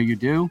market. Well, no, you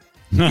do,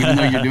 even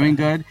though you're doing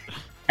good.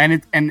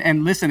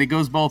 And listen, it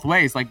goes both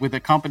ways. Like with a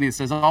company that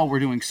says, oh, we're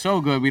doing so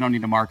good, we don't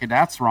need to market.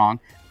 That's wrong.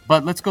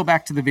 But let's go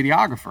back to the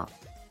videographer,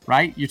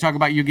 right? You talk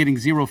about you getting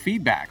zero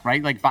feedback,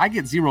 right? Like if I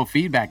get zero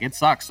feedback, it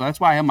sucks. So that's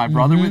why I have my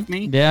brother with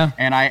me. Yeah.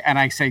 And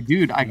I say,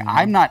 dude,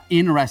 I'm not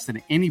interested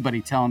in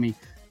anybody telling me,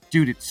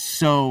 dude, it's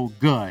so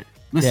good.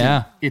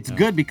 Listen, it's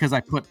good because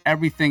I put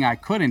everything I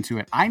could into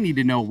it. I need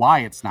to know why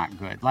it's not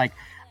good. Like,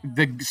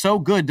 the so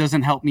good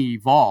doesn't help me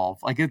evolve.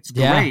 Like, it's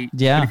great,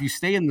 but if you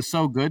stay in the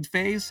so good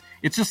phase,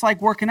 it's just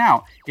like working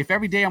out. If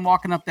every day I'm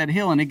walking up that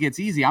hill and it gets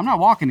easy, I'm not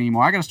walking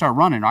anymore. I got to start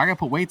running, or I got to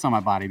put weights on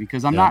my body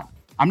because I'm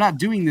not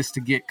doing this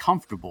to get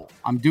comfortable.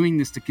 I'm doing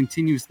this to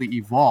continuously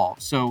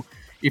evolve. So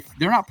if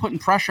they're not putting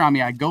pressure on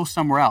me, I go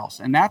somewhere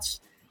else. And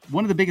that's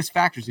one of the biggest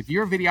factors. If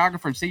you're a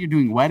videographer and say you're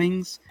doing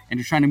weddings and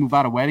you're trying to move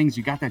out of weddings,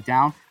 you got that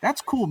down,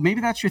 that's cool.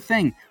 Maybe that's your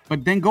thing.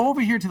 But then go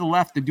over here to the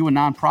left and do a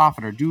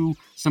nonprofit or do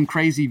some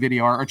crazy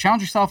video or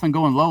challenge yourself and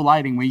go in low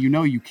lighting where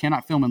you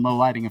cannot film in low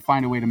lighting and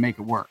find a way to make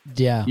it work.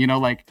 Yeah.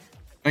 Like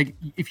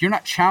if you're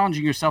not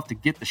challenging yourself to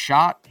get the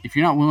shot, if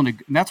you're not willing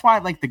to, and that's why I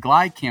like the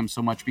glide cam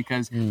so much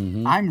because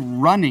I'm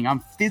running,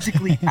 I'm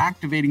physically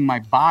activating my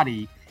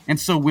body. And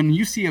so when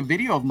you see a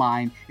video of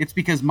mine, it's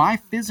because my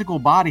physical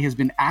body has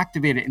been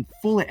activated and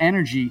full of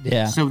energy.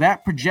 Yeah. So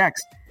that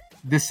projects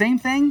the same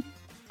thing.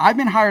 I've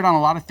been hired on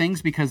a lot of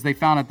things because they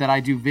found out that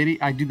I do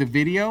the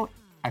video,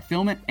 I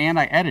film it, and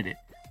I edit it.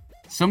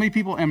 So many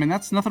people, I mean,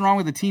 that's nothing wrong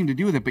with the team to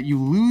do with it, but you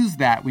lose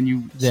that when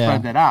you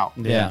spread that out.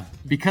 Yeah.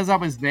 Because I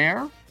was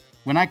there,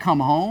 when I come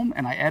home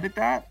and I edit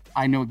that,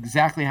 I know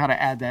exactly how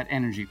to add that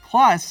energy.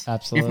 Plus,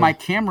 if my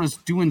camera's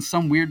doing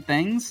some weird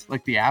things,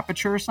 like the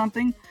aperture or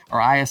something, or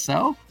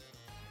ISO,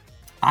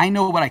 I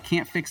know what I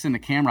can't fix in the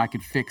camera, I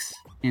could fix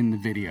in the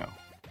video.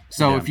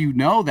 So if you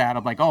know that,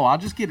 I'm like, oh, I'll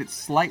just get it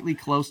slightly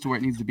close to where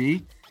it needs to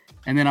be,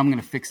 and then I'm going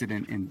to fix it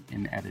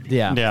in editing.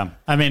 Yeah.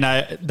 I mean,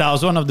 that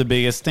was one of the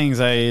biggest things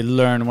I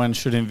learned when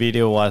shooting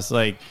video was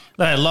like,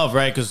 that I love,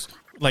 right? Because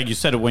like you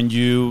said, when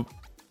you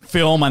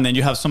film and then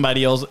you have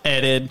somebody else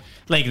edit,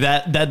 like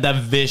that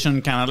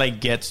vision kind of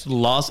like gets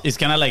lost. It's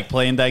kind of like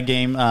playing that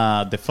game,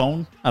 the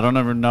phone. I don't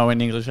ever know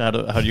in English how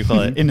do you call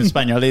it. In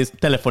Espanol, it's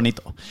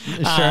telefonito.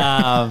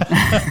 Sure.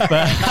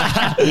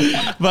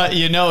 But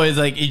it's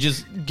like it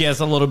just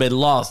gets a little bit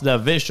lost, that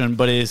vision.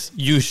 But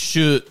you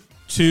shoot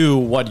to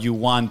what you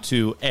want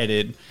to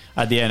edit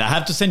at the end. I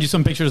have to send you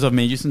some pictures of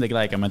me using the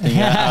Glycam. I think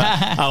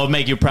I will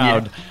make you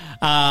proud.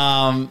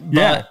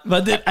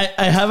 But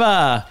I have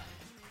a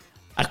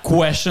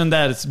question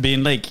that's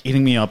been like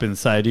eating me up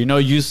inside.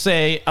 You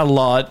say a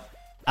lot,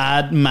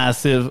 add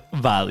massive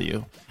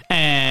value.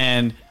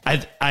 And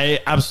I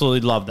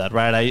absolutely love that,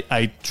 right?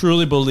 I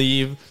truly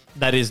believe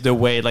that is the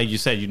way, like you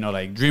said,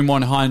 like Dream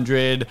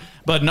 100,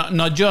 but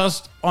not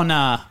just on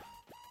a,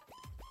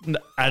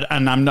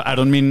 and I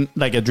don't mean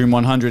like a Dream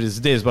 100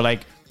 is this, but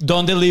like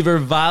don't deliver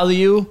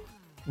value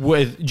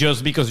with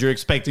just because you're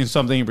expecting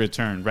something in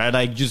return, right?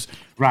 Like just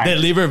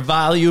deliver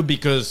value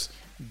because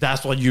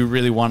that's what you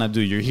really want to do.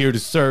 You're here to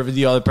serve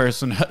the other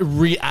person,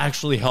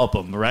 actually help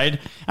them, right?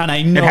 And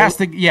I know it has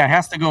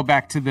to go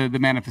back to the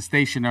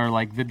manifestation or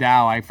like the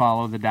Tao. I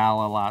follow the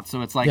Tao a lot,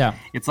 so it's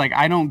like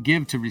I don't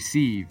give to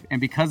receive, and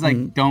because I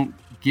don't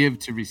give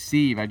to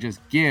receive, I just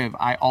give.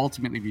 I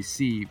ultimately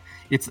receive.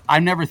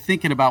 I'm never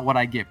thinking about what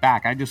I get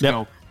back. I just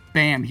go,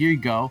 bam, here you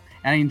go,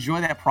 and I enjoy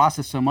that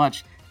process so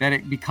much that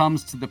it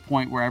becomes to the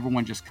point where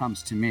everyone just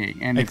comes to me,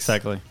 and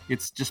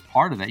it's just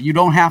part of that. You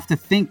don't have to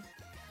think.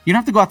 You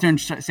don't have to go out there and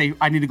say,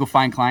 I need to go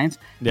find clients.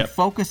 Yep.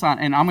 Focus on,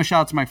 and I'm going to shout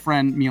out to my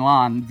friend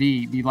Milan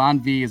V. Milan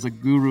V is a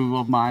guru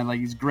of mine. Like,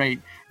 he's great.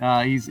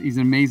 He's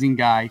an amazing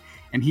guy.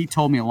 And he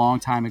told me a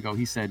long time ago,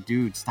 he said,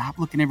 dude, stop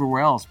looking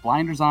everywhere else.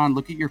 Blinders on,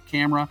 look at your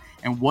camera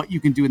and what you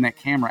can do in that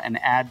camera and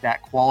add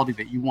that quality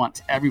that you want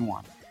to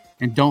everyone.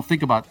 And don't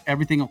think about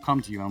everything will come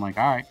to you. I'm like,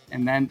 all right.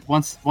 And then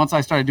once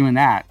I started doing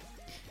that,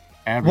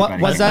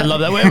 Everybody. was that? I love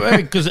that.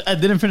 Wait, because I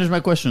didn't finish my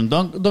question.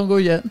 Don't go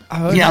yet.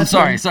 Yeah, I'm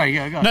sorry.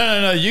 Yeah, go.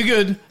 No. You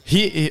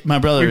good? My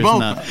brother is both.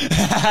 not.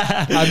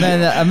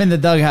 I'm in the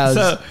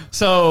doghouse.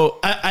 So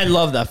I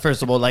love that.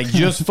 First of all, like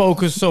just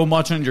focus so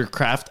much on your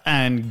craft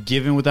and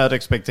giving without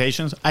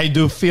expectations. I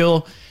do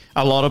feel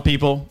a lot of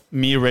people,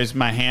 me raise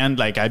my hand,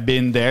 like I've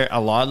been there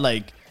a lot.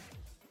 Like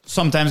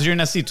sometimes you're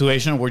in a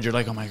situation where you're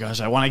like, oh my gosh,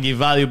 I want to give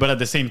value, but at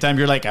the same time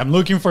you're like, I'm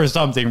looking for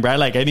something, right?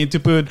 Like I need to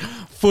put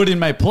food in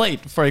my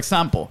plate, for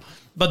example.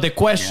 But the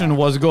question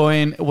was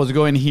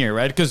going here,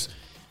 right? Because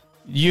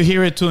you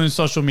hear it too in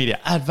social media,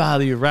 add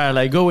value, right?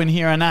 Like go in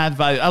here and add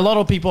value. A lot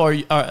of people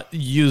are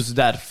use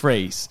that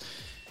phrase.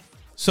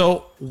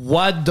 So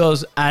what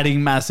does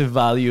adding massive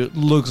value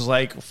looks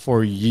like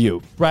for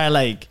you, right?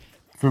 Like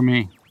For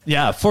me.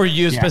 yeah, for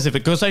you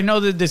specific, because I know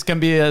that this can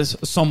be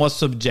somewhat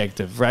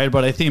subjective, right?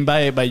 But I think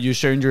by you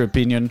sharing your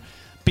opinion,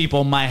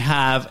 people might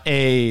have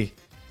a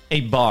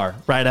bar,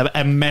 right?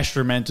 A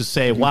measurement to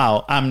say,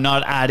 wow, I'm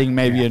not adding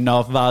maybe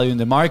enough value in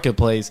the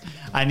marketplace.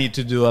 I need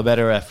to do a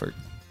better effort.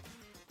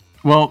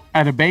 Well,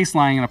 at a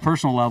baseline and a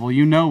personal level,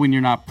 you know when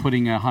you're not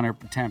putting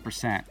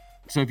 110%.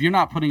 So if you're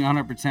not putting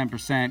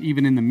 110%,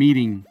 even in the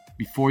meeting,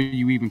 before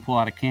you even pull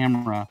out a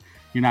camera,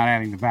 you're not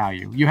adding the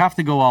value. You have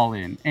to go all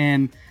in.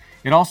 And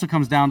it also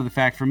comes down to the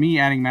fact, for me,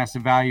 adding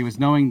massive value is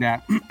knowing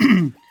that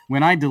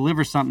when I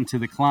deliver something to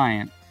the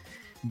client,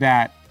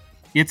 that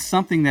it's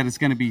something that is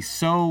going to be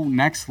so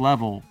next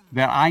level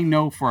that I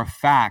know for a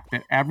fact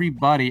that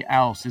everybody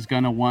else is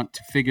going to want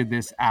to figure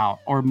this out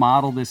or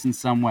model this in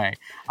some way.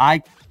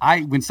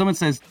 When someone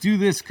says, do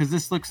this because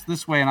this looks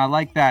this way and I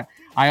like that,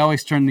 I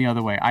always turn the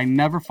other way. I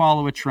never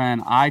follow a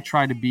trend. I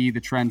try to be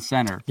the trend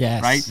center.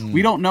 Yes. Right?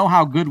 We don't know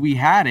how good we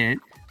had it,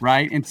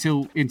 right?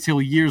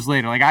 Until years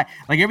later. Like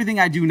everything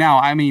I do now,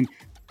 I mean,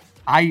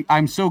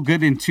 I'm so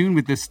good in tune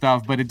with this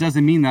stuff, but it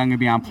doesn't mean that I'm going to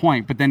be on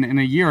point. But then in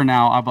a year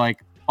now, I'm like,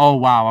 oh,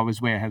 wow, I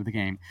was way ahead of the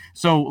game.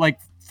 So like,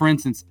 for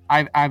instance,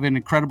 I have an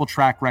incredible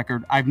track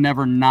record. I've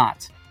never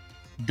not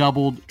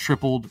doubled,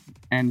 tripled,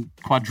 and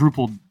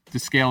quadrupled the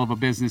scale of a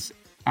business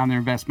on their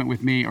investment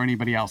with me or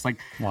anybody else. Like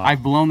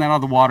I've blown that out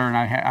of the water, and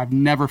I've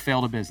never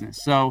failed a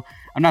business. So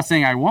I'm not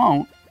saying I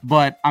won't,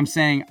 but I'm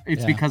saying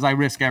it's because I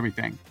risk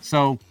everything.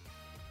 So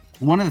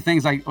one of the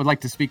things I would like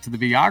to speak to the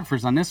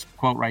videographers on this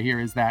quote right here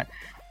is that,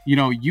 you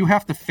know, you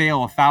have to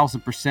fail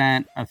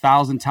 1,000%,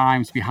 1,000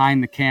 times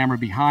behind the camera,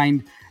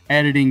 behind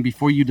editing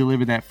before you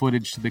deliver that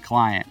footage to the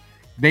client.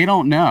 They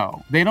don't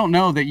know. They don't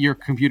know that your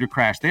computer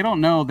crashed. They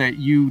don't know that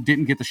you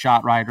didn't get the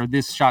shot right, or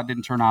this shot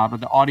didn't turn out, or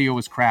the audio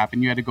was crap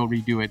and you had to go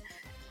redo it.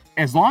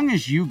 As long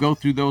as you go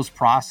through those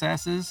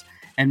processes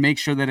and make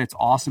sure that it's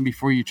awesome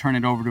before you turn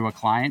it over to a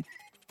client,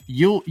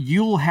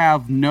 you'll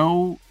have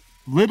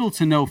little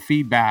to no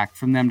feedback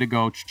from them to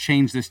go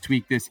change this,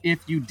 tweak this,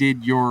 if you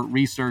did your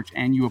research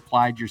and you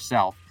applied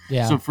yourself.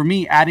 Yeah. So for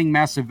me, adding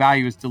massive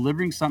value is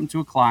delivering something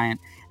to a client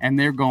and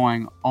they're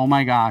going, oh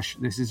my gosh,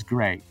 this is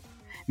great.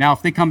 Now,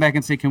 if they come back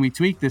and say, can we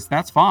tweak this?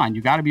 That's fine.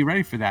 You got to be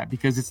ready for that,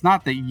 because it's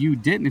not that you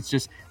didn't. It's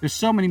just there's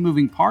so many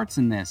moving parts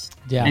in this,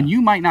 and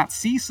you might not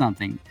see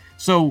something.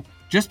 So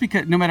just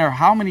because, no matter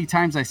how many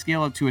times I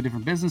scale up to a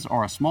different business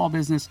or a small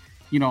business,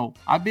 you know,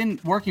 I've been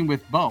working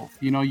with both.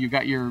 You know, you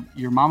got your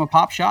mom and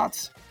pop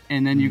shots,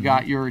 and then you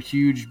got your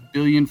huge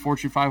billion,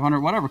 Fortune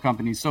 500, whatever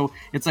companies. So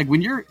it's like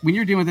when you're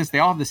dealing with this, they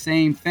all have the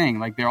same thing.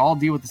 Like they all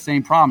deal with the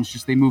same problems,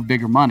 just they move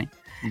bigger money,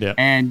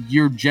 and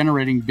you're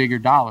generating bigger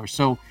dollars.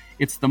 So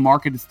it's the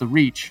market, it's the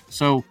reach.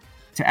 So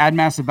to add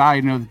massive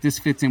value, know that this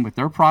fits in with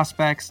their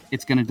prospects.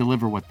 It's going to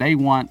deliver what they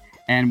want.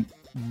 And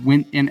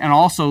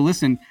also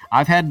listen,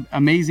 I've had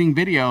amazing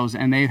videos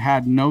and they've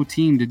had no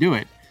team to do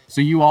it. So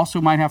you also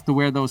might have to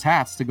wear those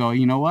hats to go,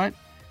 you know what?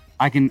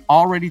 I can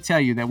already tell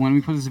you that when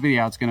we put this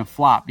video out, it's going to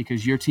flop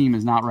because your team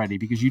is not ready,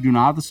 because you do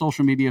not have the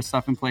social media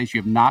stuff in place.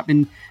 You have not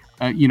been,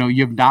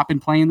 you have not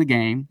been playing the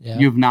game. Yeah.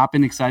 You have not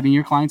been exciting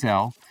your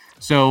clientele.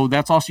 So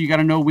that's also, you got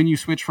to know when you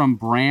switch from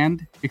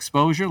brand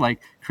exposure,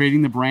 like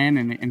creating the brand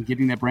and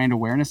getting that brand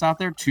awareness out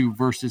there, to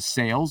versus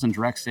sales and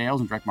direct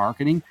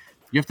marketing.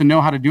 You have to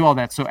know how to do all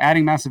that. So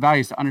adding massive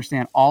value is to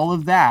understand all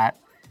of that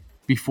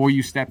before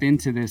you step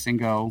into this and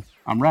go,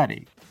 I'm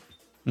ready.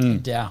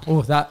 Yeah.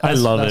 Oh, I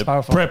love it.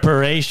 Powerful.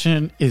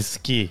 Preparation is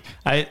key.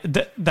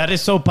 That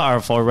is so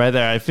powerful right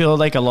there. I feel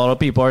like a lot of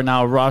people are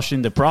now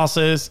rushing the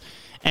process,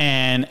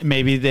 and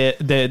maybe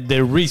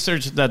the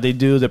research that they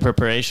do, the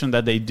preparation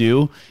that they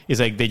do, is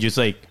like they just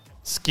like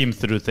skim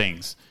through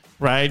things,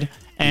 right?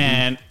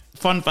 And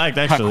fun fact,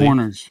 actually, cut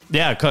corners.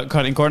 Yeah,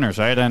 cutting corners,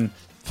 right? And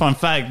fun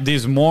fact,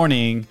 this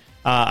morning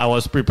I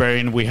was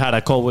preparing. We had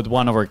a call with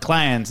one of our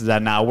clients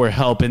that now we're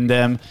helping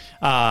them.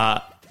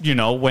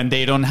 When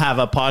they don't have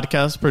a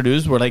podcast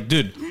produced, we're like,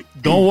 dude,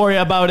 don't worry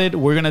about it.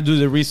 We're going to do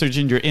the research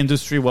in your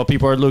industry, what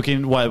people are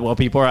looking, what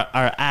people are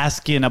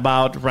asking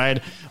about,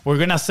 right? We're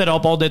going to set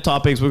up all the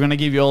topics. We're going to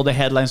give you all the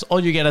headlines. All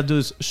you got to do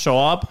is show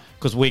up,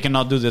 because we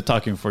cannot do the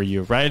talking for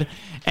you, right?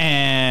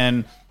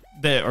 And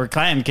our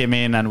client came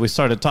in and we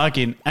started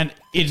talking, and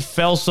it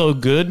felt so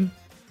good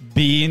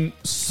being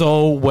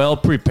so well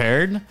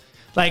prepared.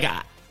 Like,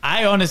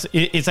 I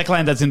honestly, it's a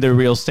client that's in the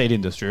real estate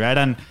industry, right?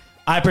 And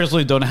I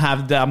personally don't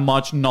have that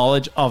much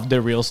knowledge of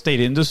the real estate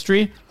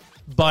industry.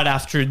 But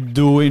after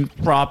doing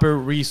proper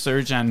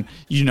research and,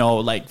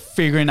 like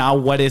figuring out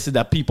what is it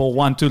that people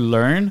want to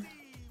learn,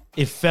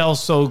 it felt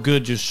so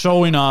good just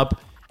showing up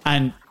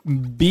and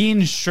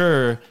being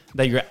sure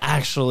that you're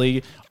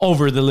actually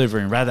over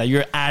delivering, right? That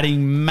you're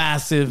adding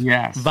massive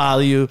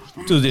value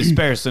to this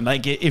person.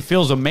 Like it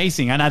feels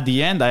amazing. And at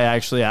the end, I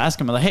actually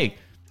asked him, like, hey,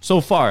 so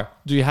far,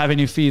 do you have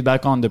any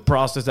feedback on the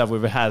process that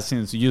we've had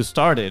since you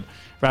started?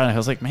 Right? And I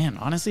was like, man,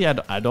 honestly,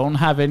 I don't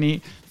have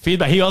any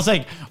feedback. He was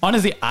like,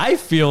 honestly, I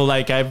feel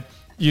like I've,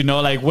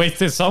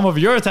 wasted some of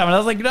your time. And I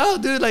was like, no,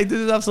 dude, like this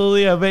is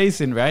absolutely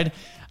amazing, right?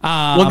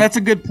 Well, that's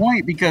a good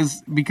point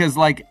because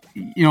like,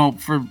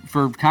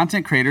 for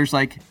content creators,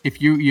 like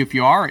if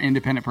you are an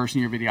independent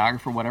person, you're a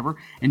videographer, whatever,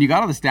 and you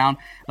got all this down,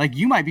 like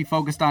you might be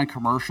focused on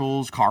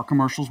commercials, car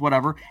commercials,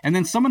 whatever, and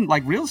then someone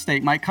like real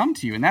estate might come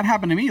to you, and that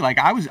happened to me. Like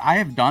I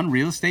have done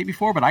real estate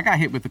before, but I got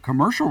hit with a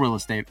commercial real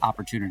estate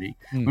opportunity.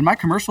 When my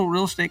commercial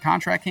real estate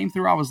contract came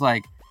through, I was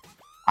like,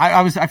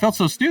 I felt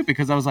so stupid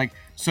because I was like,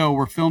 so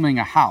we're filming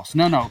a house?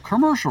 No,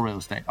 commercial real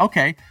estate.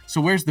 Okay,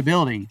 so where's the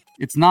building?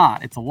 It's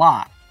not. It's a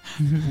lot.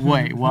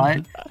 Wait,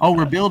 what? Oh,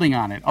 we're building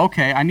on it.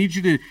 Okay, I need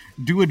you to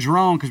do a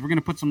drone because we're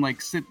gonna put some like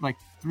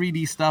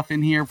 3D stuff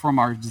in here from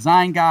our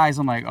design guys.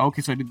 I'm like,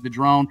 okay, so I did the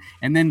drone,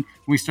 and then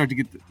we start to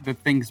get the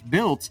things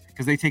built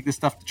because they take this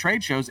stuff to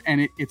trade shows,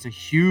 and it's a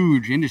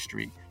huge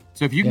industry.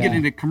 So if you can get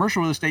into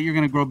commercial real estate, you're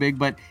gonna grow big.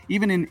 But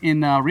even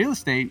in real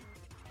estate,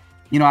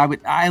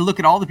 I look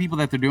at all the people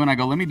that they're doing. I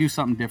go, let me do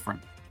something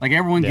different. Like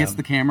everyone gets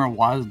the camera,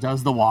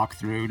 does the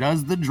walkthrough,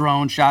 does the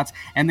drone shots,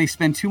 and they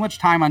spend too much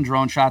time on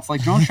drone shots.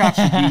 Like drone shots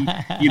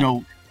should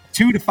be,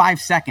 2 to 5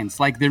 seconds.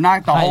 Like they're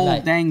not the whole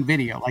dang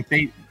video. Like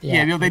they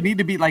need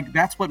to be like,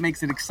 that's what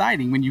makes it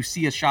exciting when you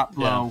see a shot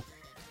blow.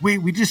 Wait,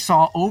 we just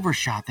saw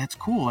overshot. That's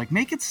cool. Like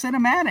make it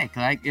cinematic.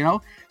 Like,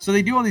 so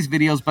they do all these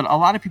videos, but a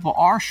lot of people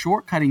are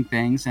shortcutting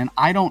things, and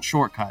I don't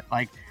shortcut.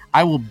 Like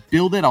I will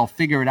build it. I'll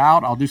figure it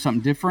out. I'll do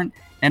something different.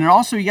 And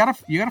also, you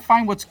gotta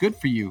find what's good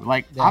for you.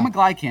 Like I'm a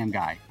Glidecam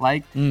guy.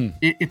 Like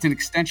it's an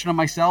extension of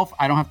myself.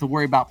 I don't have to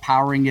worry about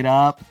powering it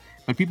up.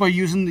 But people are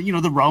using the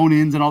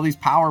Ronins and all these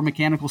power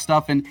mechanical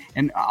stuff, and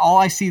all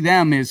I see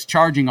them is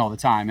charging all the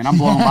time, and I'm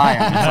blown by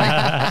it.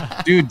 It's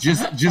like, dude,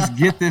 just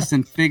get this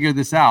and figure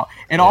this out.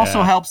 It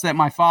also helps that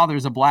my father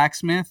is a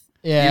blacksmith.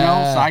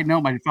 Side note,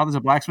 my father's a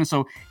blacksmith,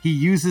 so he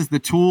uses the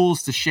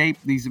tools to shape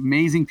these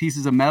amazing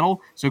pieces of metal.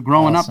 So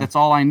growing up, that's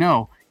all I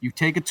know. You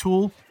take a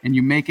tool and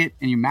you make it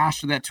and you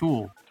master that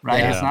tool, right?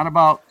 Yeah. It's not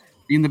about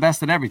being the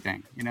best at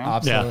everything,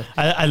 Absolutely.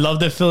 Yeah, I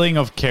love the feeling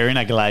of carrying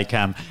a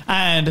Glidecam.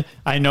 And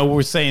I know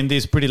we're saying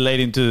this pretty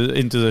late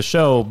into the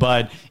show,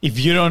 but if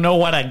you don't know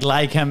what a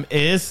Glidecam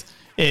is,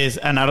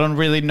 and I don't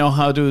really know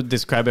how to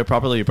describe it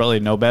properly, you probably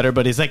know better,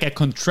 but it's like a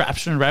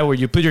contraption, right? Where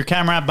you put your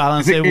camera,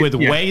 balance it with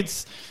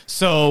weights,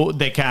 so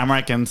the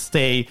camera can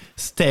stay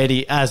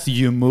steady as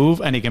you move,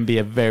 and it can be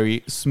a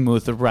very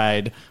smooth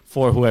ride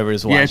for whoever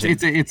is watching.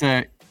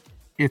 Yeah,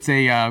 it's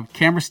a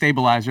camera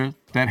stabilizer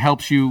that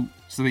helps you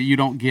so that you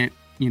don't get,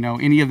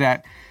 any of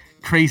that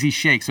crazy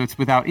shake. So it's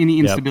without any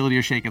instability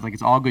or shake. It's like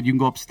it's all good. You can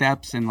go up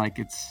steps and like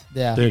it's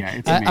it's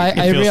amazing.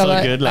 It feels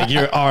so good. Like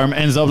your arm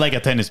ends up like a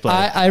tennis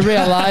player. I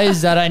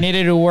realized that I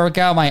needed to work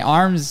out my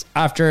arms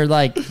after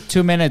like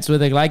 2 minutes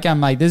with a Glidecam.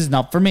 I'm like, this is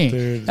not for me.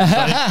 Dude, but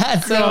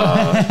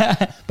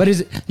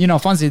it's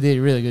Fonzie did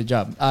a really good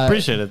job.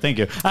 Appreciate it. Thank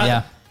you.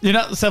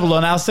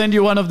 Sebulon, I'll send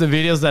you one of the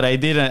videos that I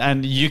did,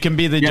 and you can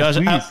be the judge.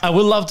 I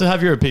would love to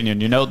have your opinion.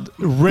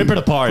 Rip it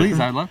apart. Please,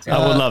 I'd love to.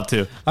 I would love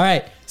to. All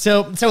right.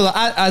 So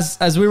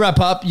as we wrap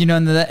up, in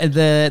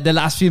the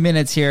last few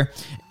minutes here,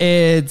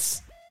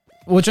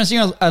 we'll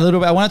transition a little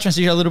bit. I want to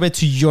transition a little bit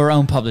to your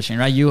own publishing,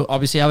 right? You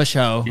obviously have a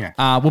show.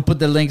 Yeah. We'll put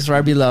the links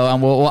right below,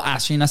 and we'll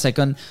ask you in a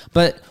second.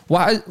 But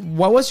what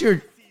was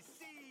your?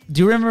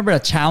 Do you remember a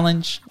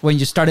challenge when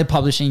you started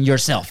publishing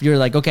yourself? You're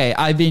like, okay,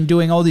 I've been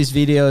doing all these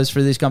videos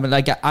for this company.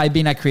 Like I've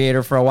been a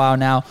creator for a while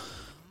now.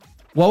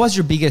 What was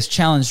your biggest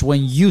challenge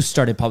when you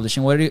started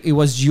publishing? What it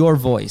was your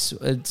voice,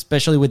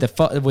 especially with the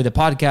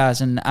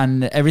podcast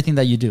and everything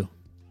that you do?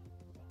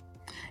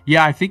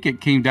 Yeah, I think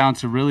it came down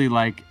to really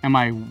like, am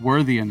I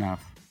worthy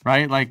enough?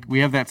 Right? Like we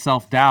have that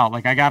self-doubt.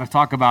 Like I got to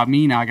talk about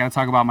me now. I got to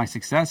talk about my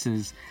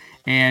successes.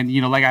 And,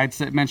 like I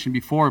had mentioned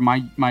before,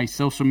 my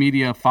social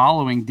media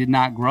following did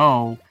not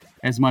grow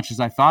as much as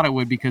I thought it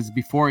would, because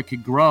before it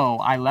could grow,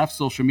 I left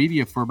social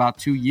media for about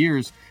 2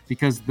 years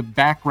because the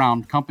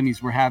background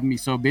companies were having me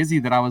so busy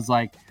that I was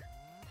like,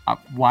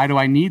 why do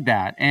I need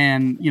that?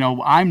 And,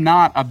 I'm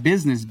not a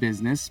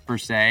business per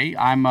se.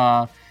 I'm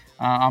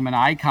an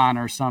icon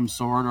or some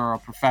sort, or a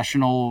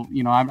professional.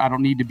 I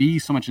don't need to be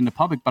so much in the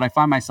public, but I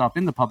find myself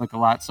in the public a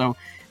lot. So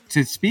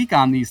to speak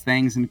on these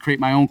things and create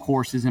my own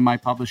courses in my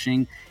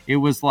publishing, it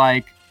was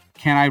like,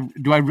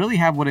 do I really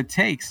have what it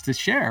takes to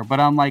share? But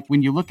I'm like,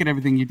 when you look at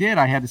everything you did,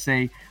 I had to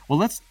say, well,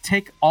 let's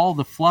take all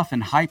the fluff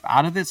and hype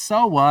out of it.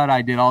 So what?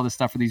 I did all this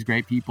stuff for these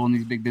great people and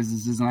these big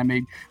businesses, and I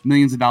made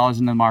millions of dollars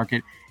in the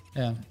market.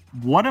 Yeah.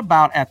 What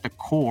about at the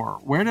core?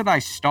 Where did I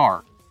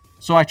start?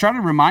 So I try to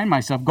remind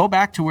myself, go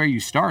back to where you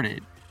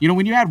started. You know,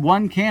 when you had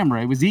one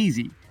camera, it was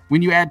easy.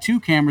 When you add two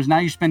cameras, now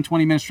you spend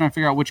 20 minutes trying to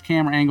figure out which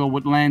camera angle,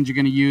 what lens you're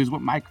going to use,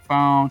 what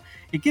microphone.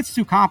 It gets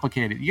too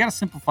complicated. You got to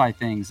simplify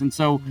things. And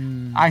so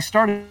I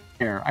started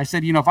there. I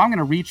said, you know, if I'm going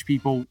to reach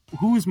people,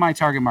 who's my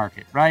target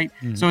market, right?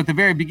 So at the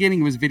very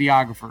beginning, it was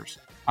videographers.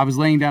 I was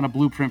laying down a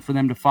blueprint for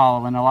them to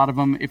follow. And a lot of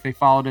them, if they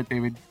followed it, they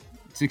would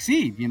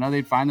succeed. You know,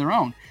 they'd find their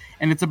own.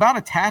 And it's about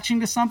attaching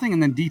to something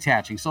and then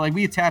detaching. So like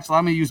we attach,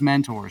 I'm going to use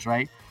mentors,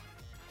 right?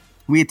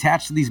 We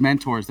attach to these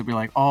mentors that be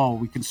like, oh,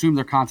 we consume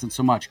their content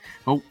so much.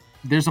 But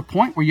there's a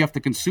point where you have to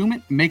consume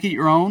it, make it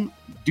your own,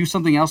 do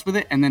something else with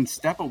it, and then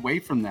step away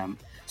from them.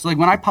 So like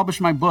when I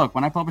publish my book,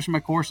 when I publish my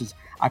courses,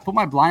 I put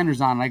my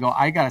blinders on and I go,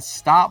 I got to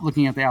stop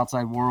looking at the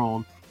outside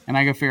world and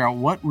I got to figure out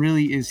what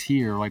really is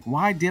here. Like,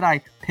 why did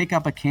I pick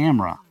up a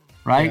camera,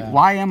 right? Yeah.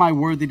 Why am I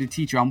worthy to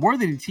teach you? I'm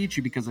worthy to teach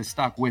you because I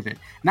stuck with it.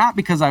 Not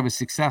because I was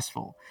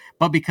successful,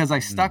 but because I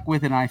stuck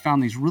with it and I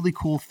found these really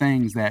cool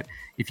things that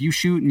if you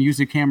shoot and use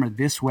the camera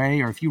this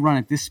way, or if you run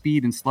at this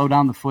speed and slow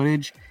down the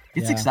footage,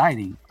 it's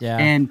exciting. Yeah.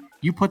 And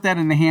you put that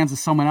in the hands of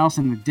someone else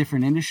in a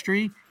different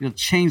industry, it'll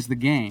change the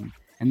game.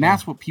 And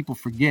that's what people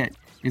forget,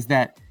 is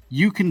that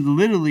you can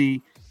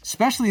literally,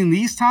 especially in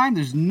these times,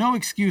 there's no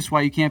excuse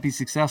why you can't be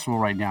successful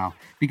right now,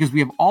 because we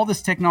have all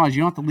this technology.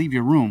 You don't have to leave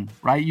your room,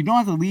 right? You don't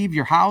have to leave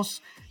your house.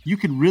 You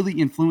can really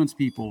influence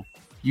people.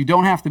 You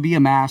don't have to be a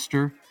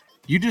master.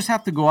 You just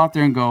have to go out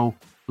there and go,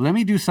 let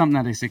me do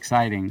something that is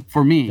exciting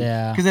for me.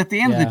 Yeah. Because at the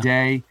end of the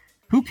day,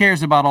 who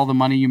cares about all the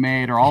money you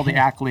made or all the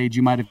accolades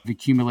you might have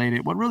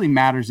accumulated? What really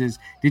matters is,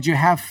 did you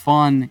have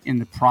fun in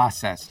the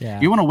process? Yeah.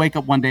 You want to wake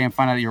up one day and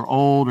find out you're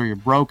old or you're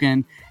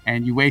broken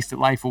and you wasted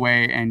life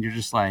away and you're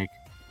just like,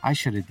 I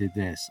should have did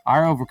this. I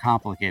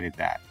overcomplicated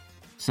that.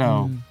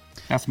 So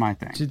that's my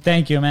thing.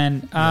 Thank you,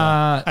 man.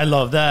 I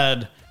love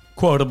that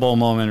quotable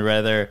moment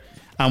right there.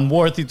 I'm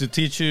worthy to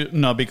teach you,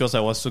 not because I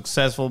was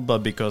successful, but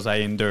because I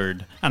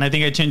endured. And I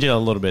think I changed it a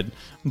little bit,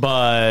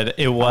 but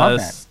it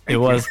was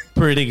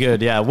pretty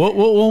good. Yeah,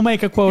 we'll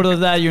make a quote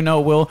of that. You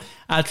know, we'll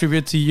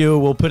attribute to you.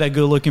 We'll put a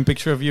good looking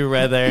picture of you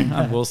right there,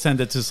 and we'll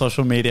send it to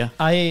social media.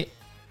 I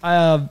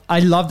love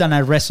that, and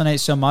I resonate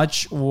so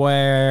much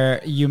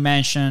where you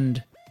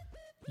mentioned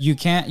you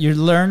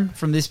learn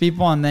from these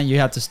people and then you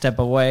have to step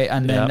away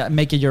and then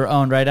make it your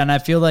own, right? And I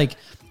feel like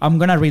I'm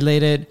gonna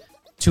relate it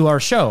to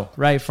our show,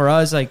 right? For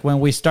us, like when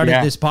we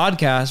started this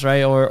podcast,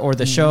 right, or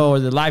the show or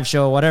the live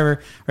show,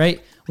 whatever, right?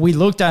 We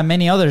looked at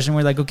many others and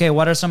we're like, okay,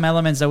 what are some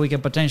elements that we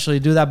can potentially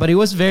do that? But it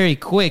was very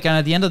quick. And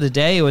at the end of the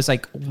day, it was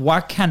like,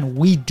 what can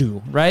we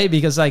do, right?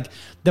 Because like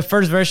the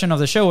first version of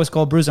the show was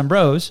called Brews and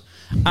Bros.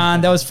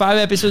 And that was 5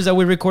 episodes that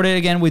we recorded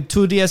again with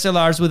 2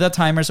 DSLRs with a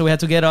timer. So we had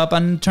to get up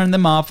and turn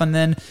them off. And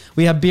then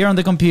we had beer on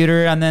the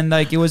computer. And then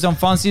like it was on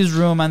Fonzie's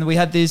room and we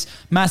had this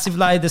massive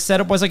light. The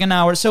setup was like an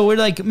hour. So we're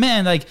like,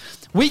 man, like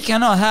we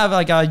cannot have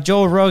like a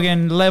Joe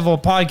Rogan level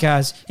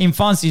podcast in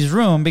Fonzie's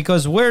room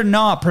because we're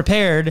not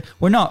prepared.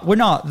 We're not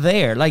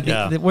there. Like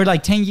we're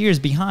like 10 years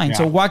behind.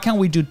 So what can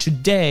we do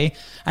today?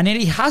 And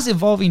it has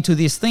evolved into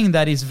this thing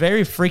that is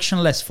very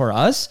frictionless for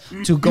us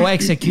to go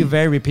execute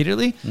very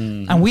repeatedly.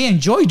 And we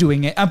enjoy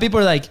doing it. And people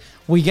are like,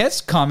 we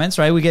get comments,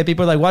 right? We get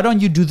people like, why don't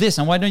you do this?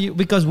 And why don't you?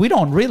 Because we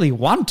don't really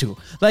want to.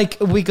 Like,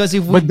 because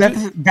if we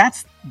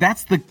that's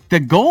the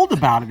gold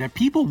about it, that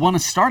people want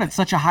to start at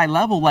such a high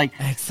level. Like,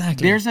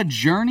 exactly. There's a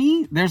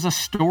journey, there's a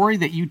story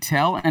that you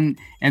tell, and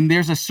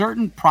there's a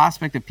certain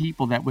prospect of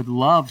people that would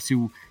love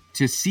to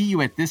see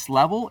you at this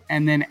level.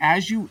 And then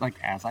as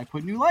I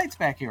put new lights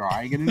back here, or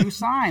I get a new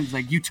signs,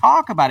 like you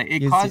talk about it,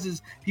 it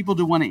causes people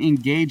to want to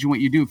engage in what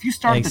you do. If you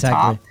start at the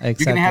top, you're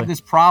going to have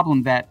this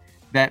problem that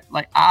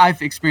like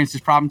I've experienced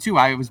this problem too.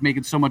 I was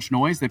making so much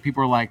noise that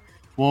people are like,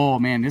 whoa,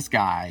 man, this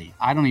guy,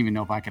 I don't even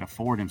know if I could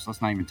afford him, so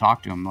let's not even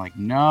talk to him. I'm like,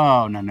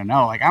 no.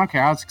 Like, I don't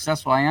care how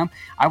successful I am.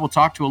 I will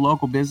talk to a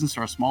local business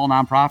or a small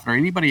nonprofit or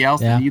anybody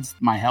else that needs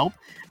my help,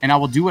 and I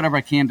will do whatever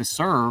I can to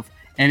serve.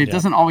 And it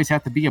doesn't always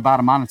have to be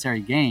about a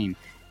monetary gain,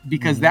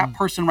 because that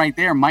person right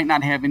there might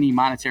not have any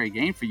monetary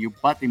gain for you,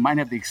 but they might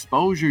have the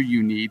exposure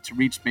you need to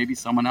reach maybe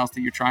someone else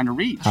that you're trying to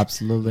reach.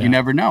 Absolutely. You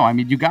never know. I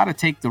mean, you got to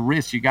take the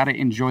risk. You got to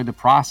enjoy the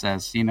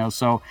process, you know?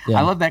 So I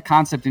love that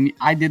concept. And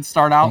I did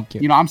start out,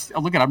 you know, I'm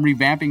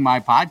revamping my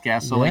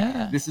podcast. So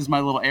like, this is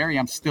my little area.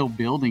 I'm still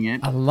building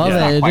it. I love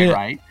it. Not quite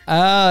right.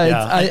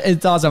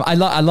 It's awesome. I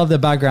love the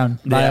background,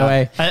 by the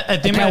way. I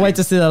think can't wait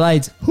to see the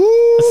lights.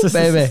 Woo,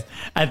 baby.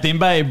 I think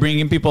by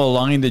bringing people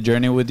along in the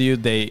journey with you,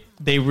 they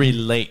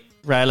relate.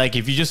 Right, like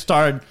if you just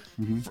start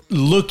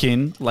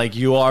looking like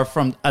you are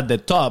from at the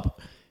top,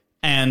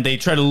 and they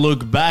try to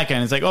look back,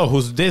 and it's like, oh,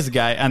 who's this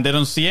guy? And they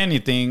don't see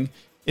anything.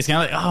 It's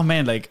kind of like, oh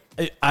man, like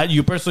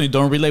you personally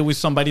don't relate with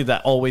somebody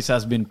that always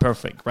has been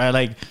perfect, right?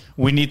 Like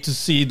we need to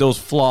see those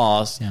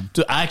flaws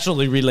to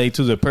actually relate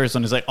to the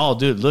person. It's like, oh,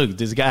 dude, look,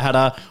 this guy had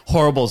a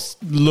horrible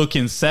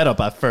looking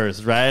setup at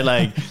first, right?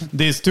 Like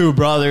these 2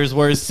 brothers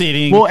were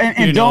sitting. Well,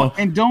 and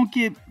don't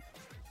get.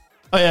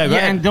 Oh yeah,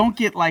 and don't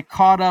get like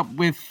caught up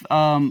with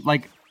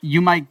like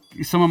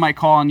someone might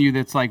call on you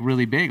that's like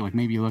really big, like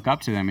maybe you look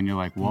up to them and you're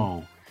like,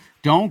 whoa.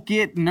 Don't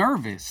get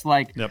nervous.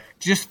 Like,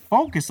 just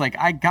focus. Like,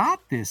 I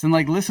got this, and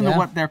like listen to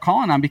what they're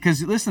calling on,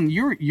 because listen,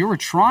 you're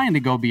trying to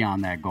go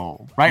beyond that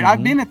goal, right?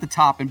 I've been at the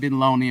top and been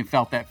lonely and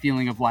felt that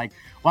feeling of like,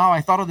 wow,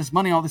 I thought all this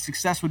money, all this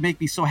success would make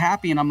me so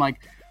happy, and I'm like,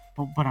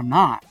 but I'm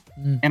not.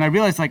 And I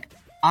realized like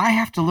I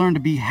have to learn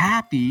to be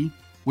happy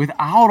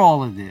without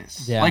all of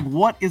this. Like,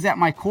 what is at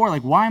my core?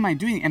 Like, why am I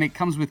doing it? And it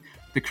comes with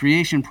the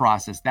creation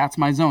process. That's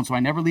my zone. So I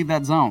never leave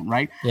that zone,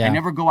 right? I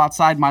never go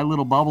outside my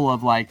little bubble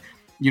of like,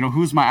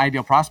 who's my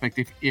ideal prospect?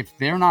 If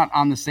they're not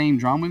on the same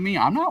drum with me,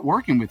 I'm not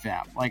working with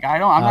them. Like, I'm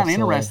not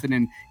interested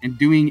in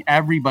doing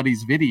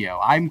everybody's video.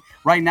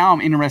 Right now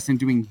I'm interested in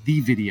doing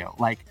the video,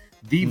 like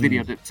the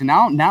video to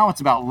now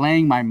it's about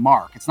laying my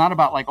mark. It's not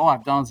about like, oh,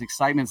 I've done this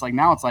excitement. It's like,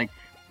 now it's like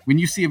when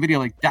you see a video,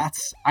 like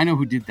I know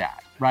who did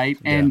that. Right.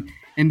 And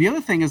the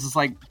other thing is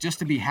like, just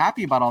to be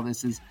happy about all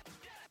this is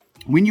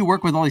when you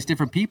work with all these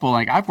different people,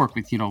 like I've worked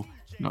with,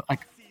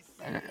 like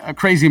a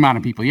crazy amount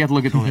of people. You have to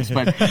look at the list,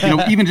 but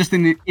even just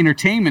in the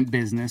entertainment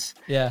business,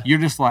 you're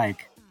just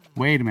like,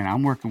 wait a minute,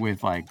 I'm working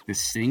with like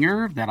this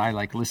singer that I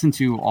like listen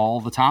to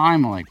all the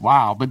time. I'm like,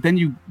 wow. But then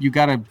you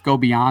got to go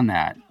beyond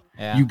that.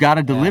 You got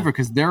to deliver,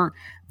 because they're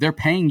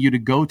paying you to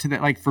go to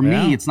that. Like for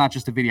me, it's not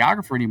just a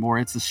videographer anymore.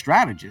 It's a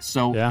strategist.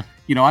 So,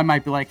 I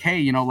might be like,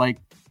 hey, like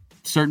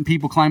certain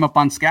people climb up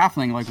on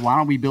scaffolding. Like, why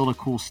don't we build a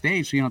cool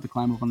stage so you don't have to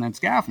climb up on that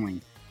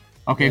scaffolding?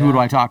 Okay, who do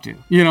I talk to?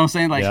 You know what I'm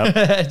saying? Like,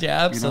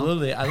 yeah,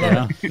 absolutely. I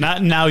love it.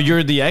 Now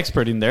you're the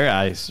expert in their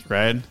eyes,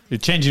 right? You're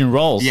changing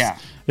roles. Yeah.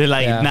 They're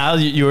like, now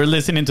you're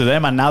listening to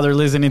them, and now they're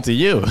listening to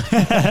you.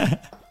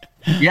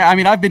 Yeah, I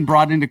mean, I've been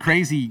brought into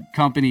crazy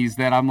companies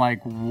that I'm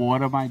like,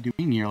 what am I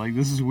doing here? Like,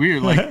 this is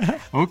weird.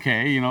 Like,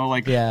 okay,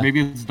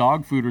 maybe it's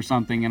dog food or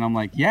something. And I'm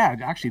like, yeah,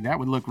 actually, that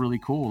would look really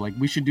cool. Like,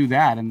 we should do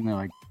that. And they're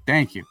like,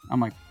 thank you. I'm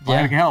like,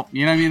 glad I can help.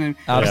 You know what I mean?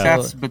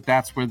 And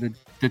that's where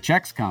the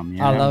checks come.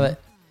 I love it.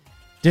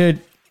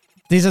 Dude,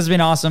 this has been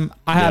awesome.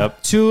 I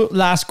have two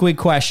last quick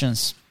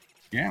questions.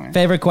 Yeah, man.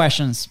 Favorite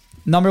questions.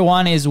 Number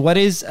one is, what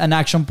is an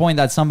action point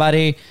that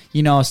somebody,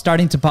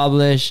 starting to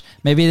publish,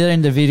 maybe they're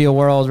in the video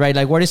world, right?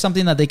 Like, what is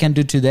something that they can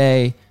do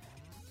today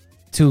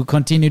to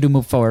continue to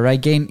move forward, right?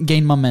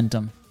 Gain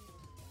momentum.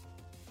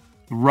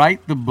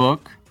 Write the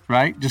book,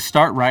 right? Just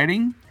start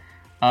writing.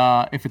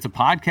 If it's a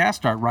podcast,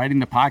 start writing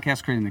the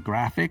podcast, creating the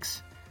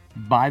graphics,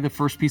 buy the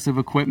first piece of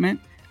equipment.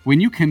 When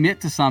you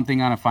commit to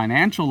something on a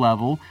financial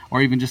level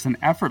or even just an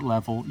effort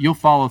level, you'll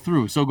follow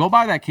through. So go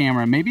buy that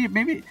camera. Maybe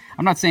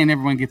I'm not saying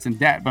everyone gets in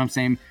debt, but I'm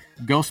saying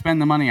go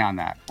spend the money on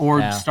that.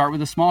 Or start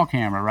with a small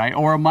camera, right?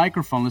 Or a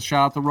microphone. Let's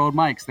shout out the Rode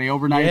mics. They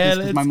overnight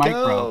this is my mic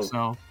broke.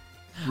 So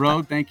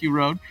Rode, thank you,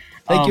 Rode.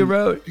 Thank you,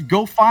 Rode.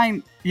 Go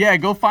find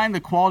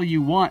the quality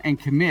you want and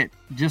commit.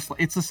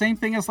 It's the same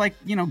thing as like,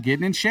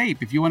 getting in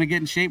shape. If you want to get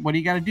in shape, what do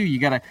you got to do? You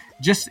got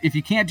to if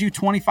you can't do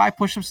 25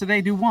 push-ups a day,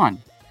 do one.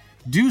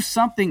 Do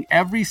something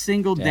every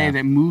single day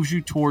that moves you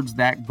towards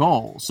that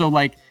goal. So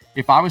like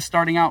if I was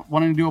starting out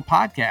wanting to do a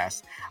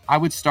podcast, I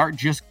would start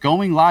just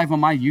going live on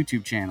my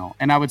YouTube channel.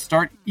 And I would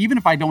start, even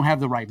if I don't have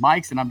the right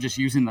mics and I'm just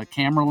using the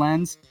camera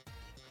lens,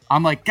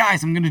 I'm like,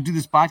 guys, I'm going to do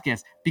this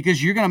podcast,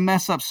 because you're going to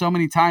mess up so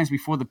many times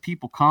before the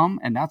people come.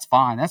 And that's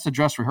fine. That's a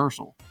dress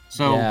rehearsal.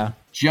 So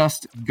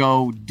just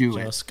go do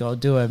it. Just go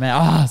do it, man.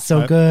 Oh,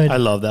 so good. I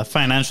love that.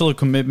 Financial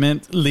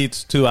commitment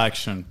leads to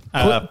action.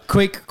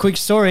 Quick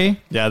story.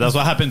 Yeah, that's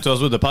what happened to us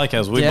with the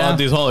podcast. We bought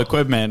this whole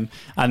equipment,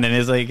 and then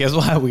it's like, guess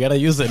what? We got to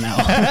use it now.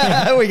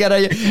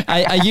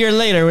 A year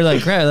later, we're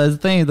like, crap, that's the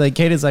thing. Like,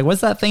 Katie's like,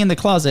 what's that thing in the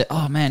closet?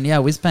 Oh, man, yeah,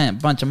 we spent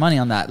a bunch of money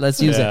on that. Let's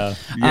use it. Yeah,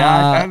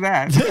 I had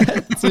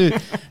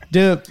that.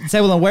 Dude,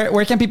 Zebulon,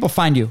 where can people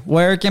find you?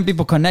 Where can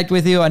people connect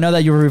with you? I know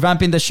that you're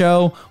revamping the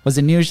show. Was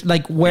it new?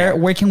 Like,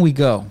 where can we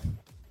go?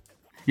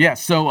 Yeah,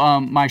 so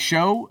my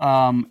show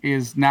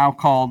is now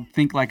called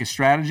Think Like a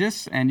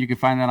Strategist, and you can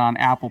find that on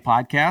Apple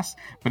Podcasts.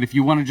 But if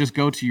you want to just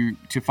go to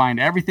find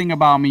everything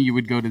about me, you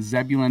would go to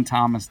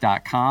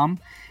ZebulonThomas.com.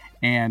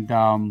 And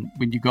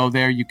when you go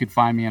there, you could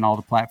find me on all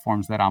the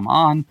platforms that I'm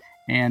on.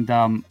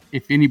 And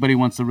if anybody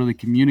wants to really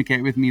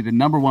communicate with me, the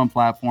number one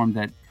platform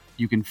that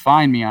you can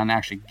find me on,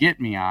 actually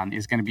get me on,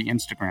 is going to be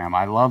Instagram.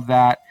 I love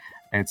that.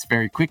 It's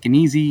very quick and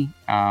easy.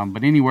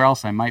 But anywhere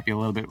else, I might be a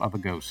little bit of a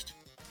ghost.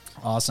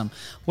 Awesome.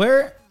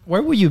 Where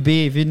would you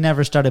be if you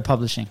never started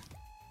publishing?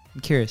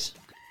 I'm curious.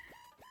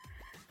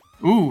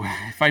 Ooh,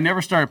 if I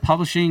never started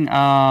publishing,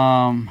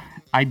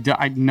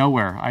 I'd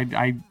nowhere.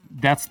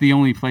 That's the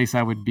only place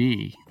I would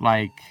be.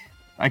 Like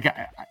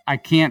I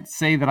can't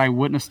say that I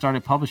wouldn't have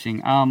started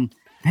publishing.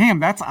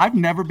 Damn, I've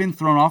never been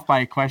thrown off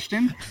by a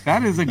question.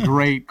 That is a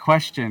great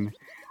question.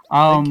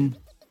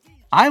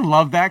 I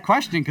love that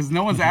question because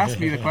no one's asked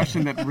me the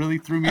question that really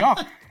threw me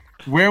off.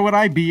 Where would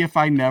I be if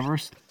I never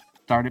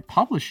started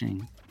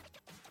publishing?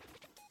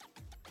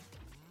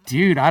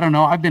 Dude, I don't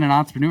know. I've been an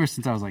entrepreneur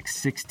since I was like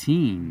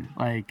 16.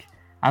 Like,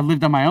 I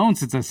lived on my own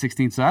since I was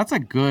 16. So that's a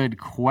good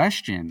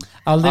question.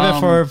 I'll leave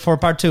it for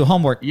part 2.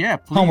 Homework. Yeah,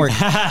 please. Homework.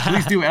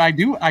 Please do it. I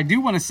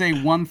do want to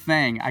say one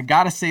thing. I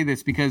got to say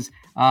this because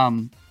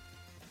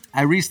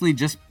I recently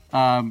just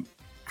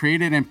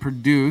created and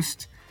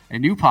produced a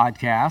new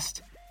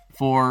podcast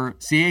for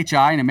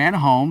CHI and Amanda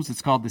Holmes.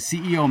 It's called the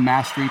CEO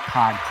Mastery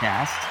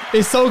Podcast.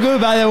 It's so good,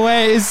 by the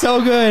way. It's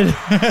so good.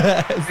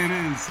 It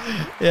is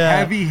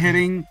heavy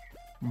hitting,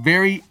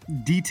 very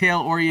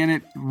detail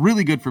oriented,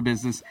 really good for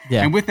business.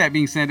 Yeah. And with that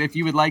being said, if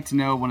you would like to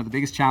know one of the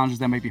biggest challenges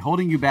that might be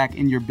holding you back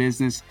in your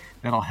business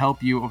that'll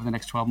help you over the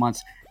next 12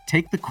 months,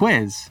 take the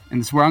quiz. And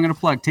this is where I'm going to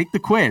plug. Take the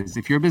quiz.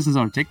 If you're a business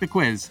owner, take the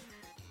quiz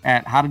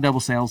at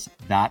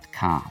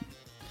howtodoublesales.com.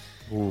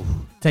 Ooh.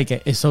 Take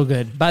it. It's so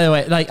good. By the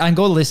way, and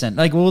go listen.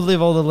 We'll leave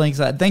all the links.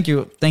 Thank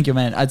you,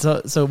 man.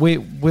 So we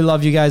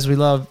love you guys. We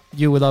love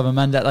you. We love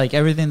Amanda.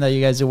 Everything that you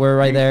guys do. We're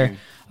right there.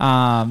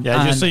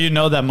 Just so you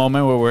know, that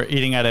moment where we're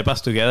eating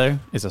arepas together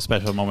is a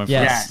special moment for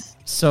us. Yes.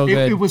 So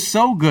good. It was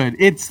so good.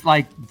 It's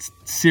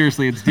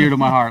seriously, it's dear to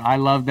my heart. I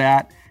love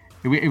that.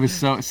 It was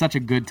such a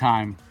good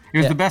time. It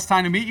was the best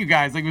time to meet you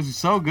guys. It was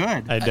so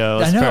good. I know.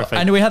 It's perfect.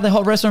 And we had the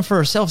whole restaurant for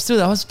ourselves too.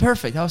 That was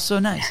perfect. That was so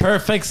nice.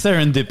 Perfect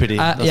serendipity.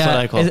 That's what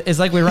I call it. It's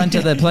like we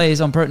rented the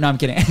place on no, I'm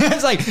kidding.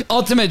 It's like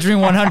ultimate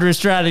Dream 100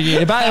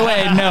 strategy. By the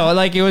way, no,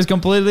 it was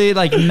completely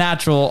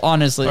natural,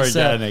 honestly.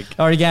 Organic.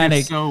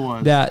 Organic. It so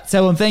was. Yeah.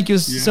 So thank you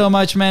so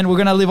much, man. We're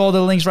going to leave all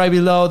the links right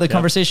below. The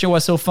conversation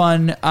was so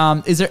fun.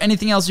 Is there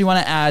anything else you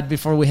want to add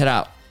before we head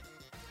out?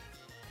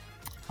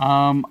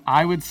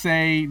 I would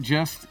say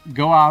just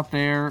go out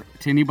there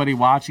to anybody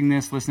watching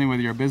this, listening,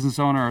 whether you're a business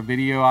owner, a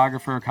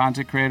videographer, a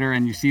content creator,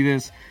 and you see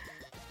this,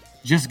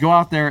 just go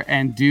out there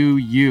and do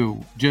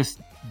you. Just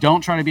don't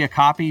try to be a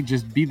copy.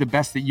 Just be the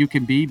best that you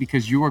can be,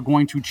 because you are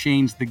going to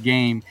change the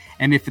game.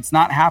 And if it's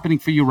not happening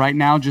for you right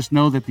now, just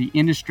know that the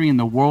industry and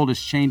the world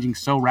is changing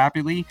so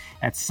rapidly.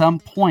 At some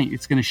point,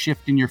 it's going to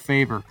shift in your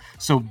favor.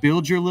 So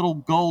build your little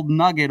gold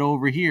nugget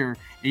over here,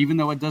 even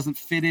though it doesn't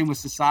fit in with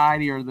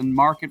society or the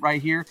market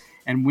right here.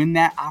 And when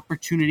that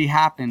opportunity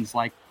happens,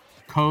 I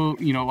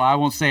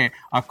won't say it,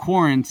 a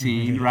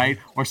quarantine, right?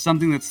 Or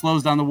something that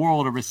slows down the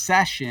world, a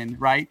recession,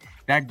 right?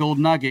 That gold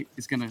nugget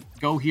is going to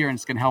go here and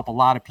it's going to help a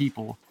lot of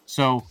people.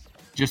 So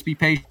just be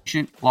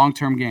patient,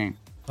 long-term game.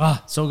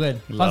 Ah, so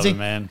good. Love it,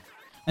 man.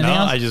 Anything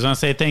else? I just want to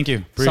say thank you.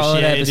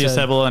 Appreciate you,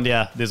 Sebel. And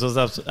this was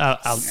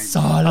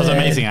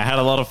amazing. I had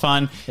a lot of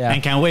fun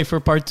and can't wait for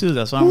part 2.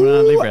 That's why I'm going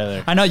to leave right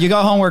there. I know you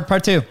got homework,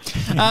 part 2. With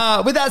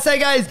that said,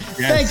 guys,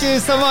 thank you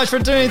so much for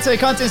tuning into the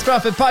Contents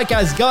Profit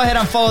Podcast. Go ahead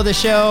and follow the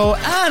show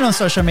and on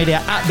social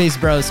media at Biz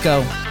Bros.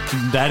 Go.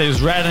 That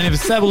is right. And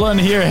if Sebulon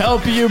here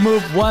helping you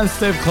move one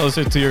step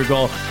closer to your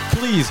goal,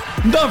 please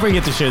don't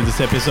forget to share this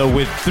episode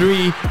with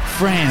 3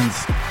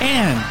 friends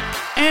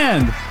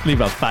and leave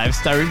a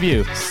 5-star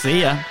review.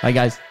 See ya. Bye,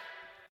 guys.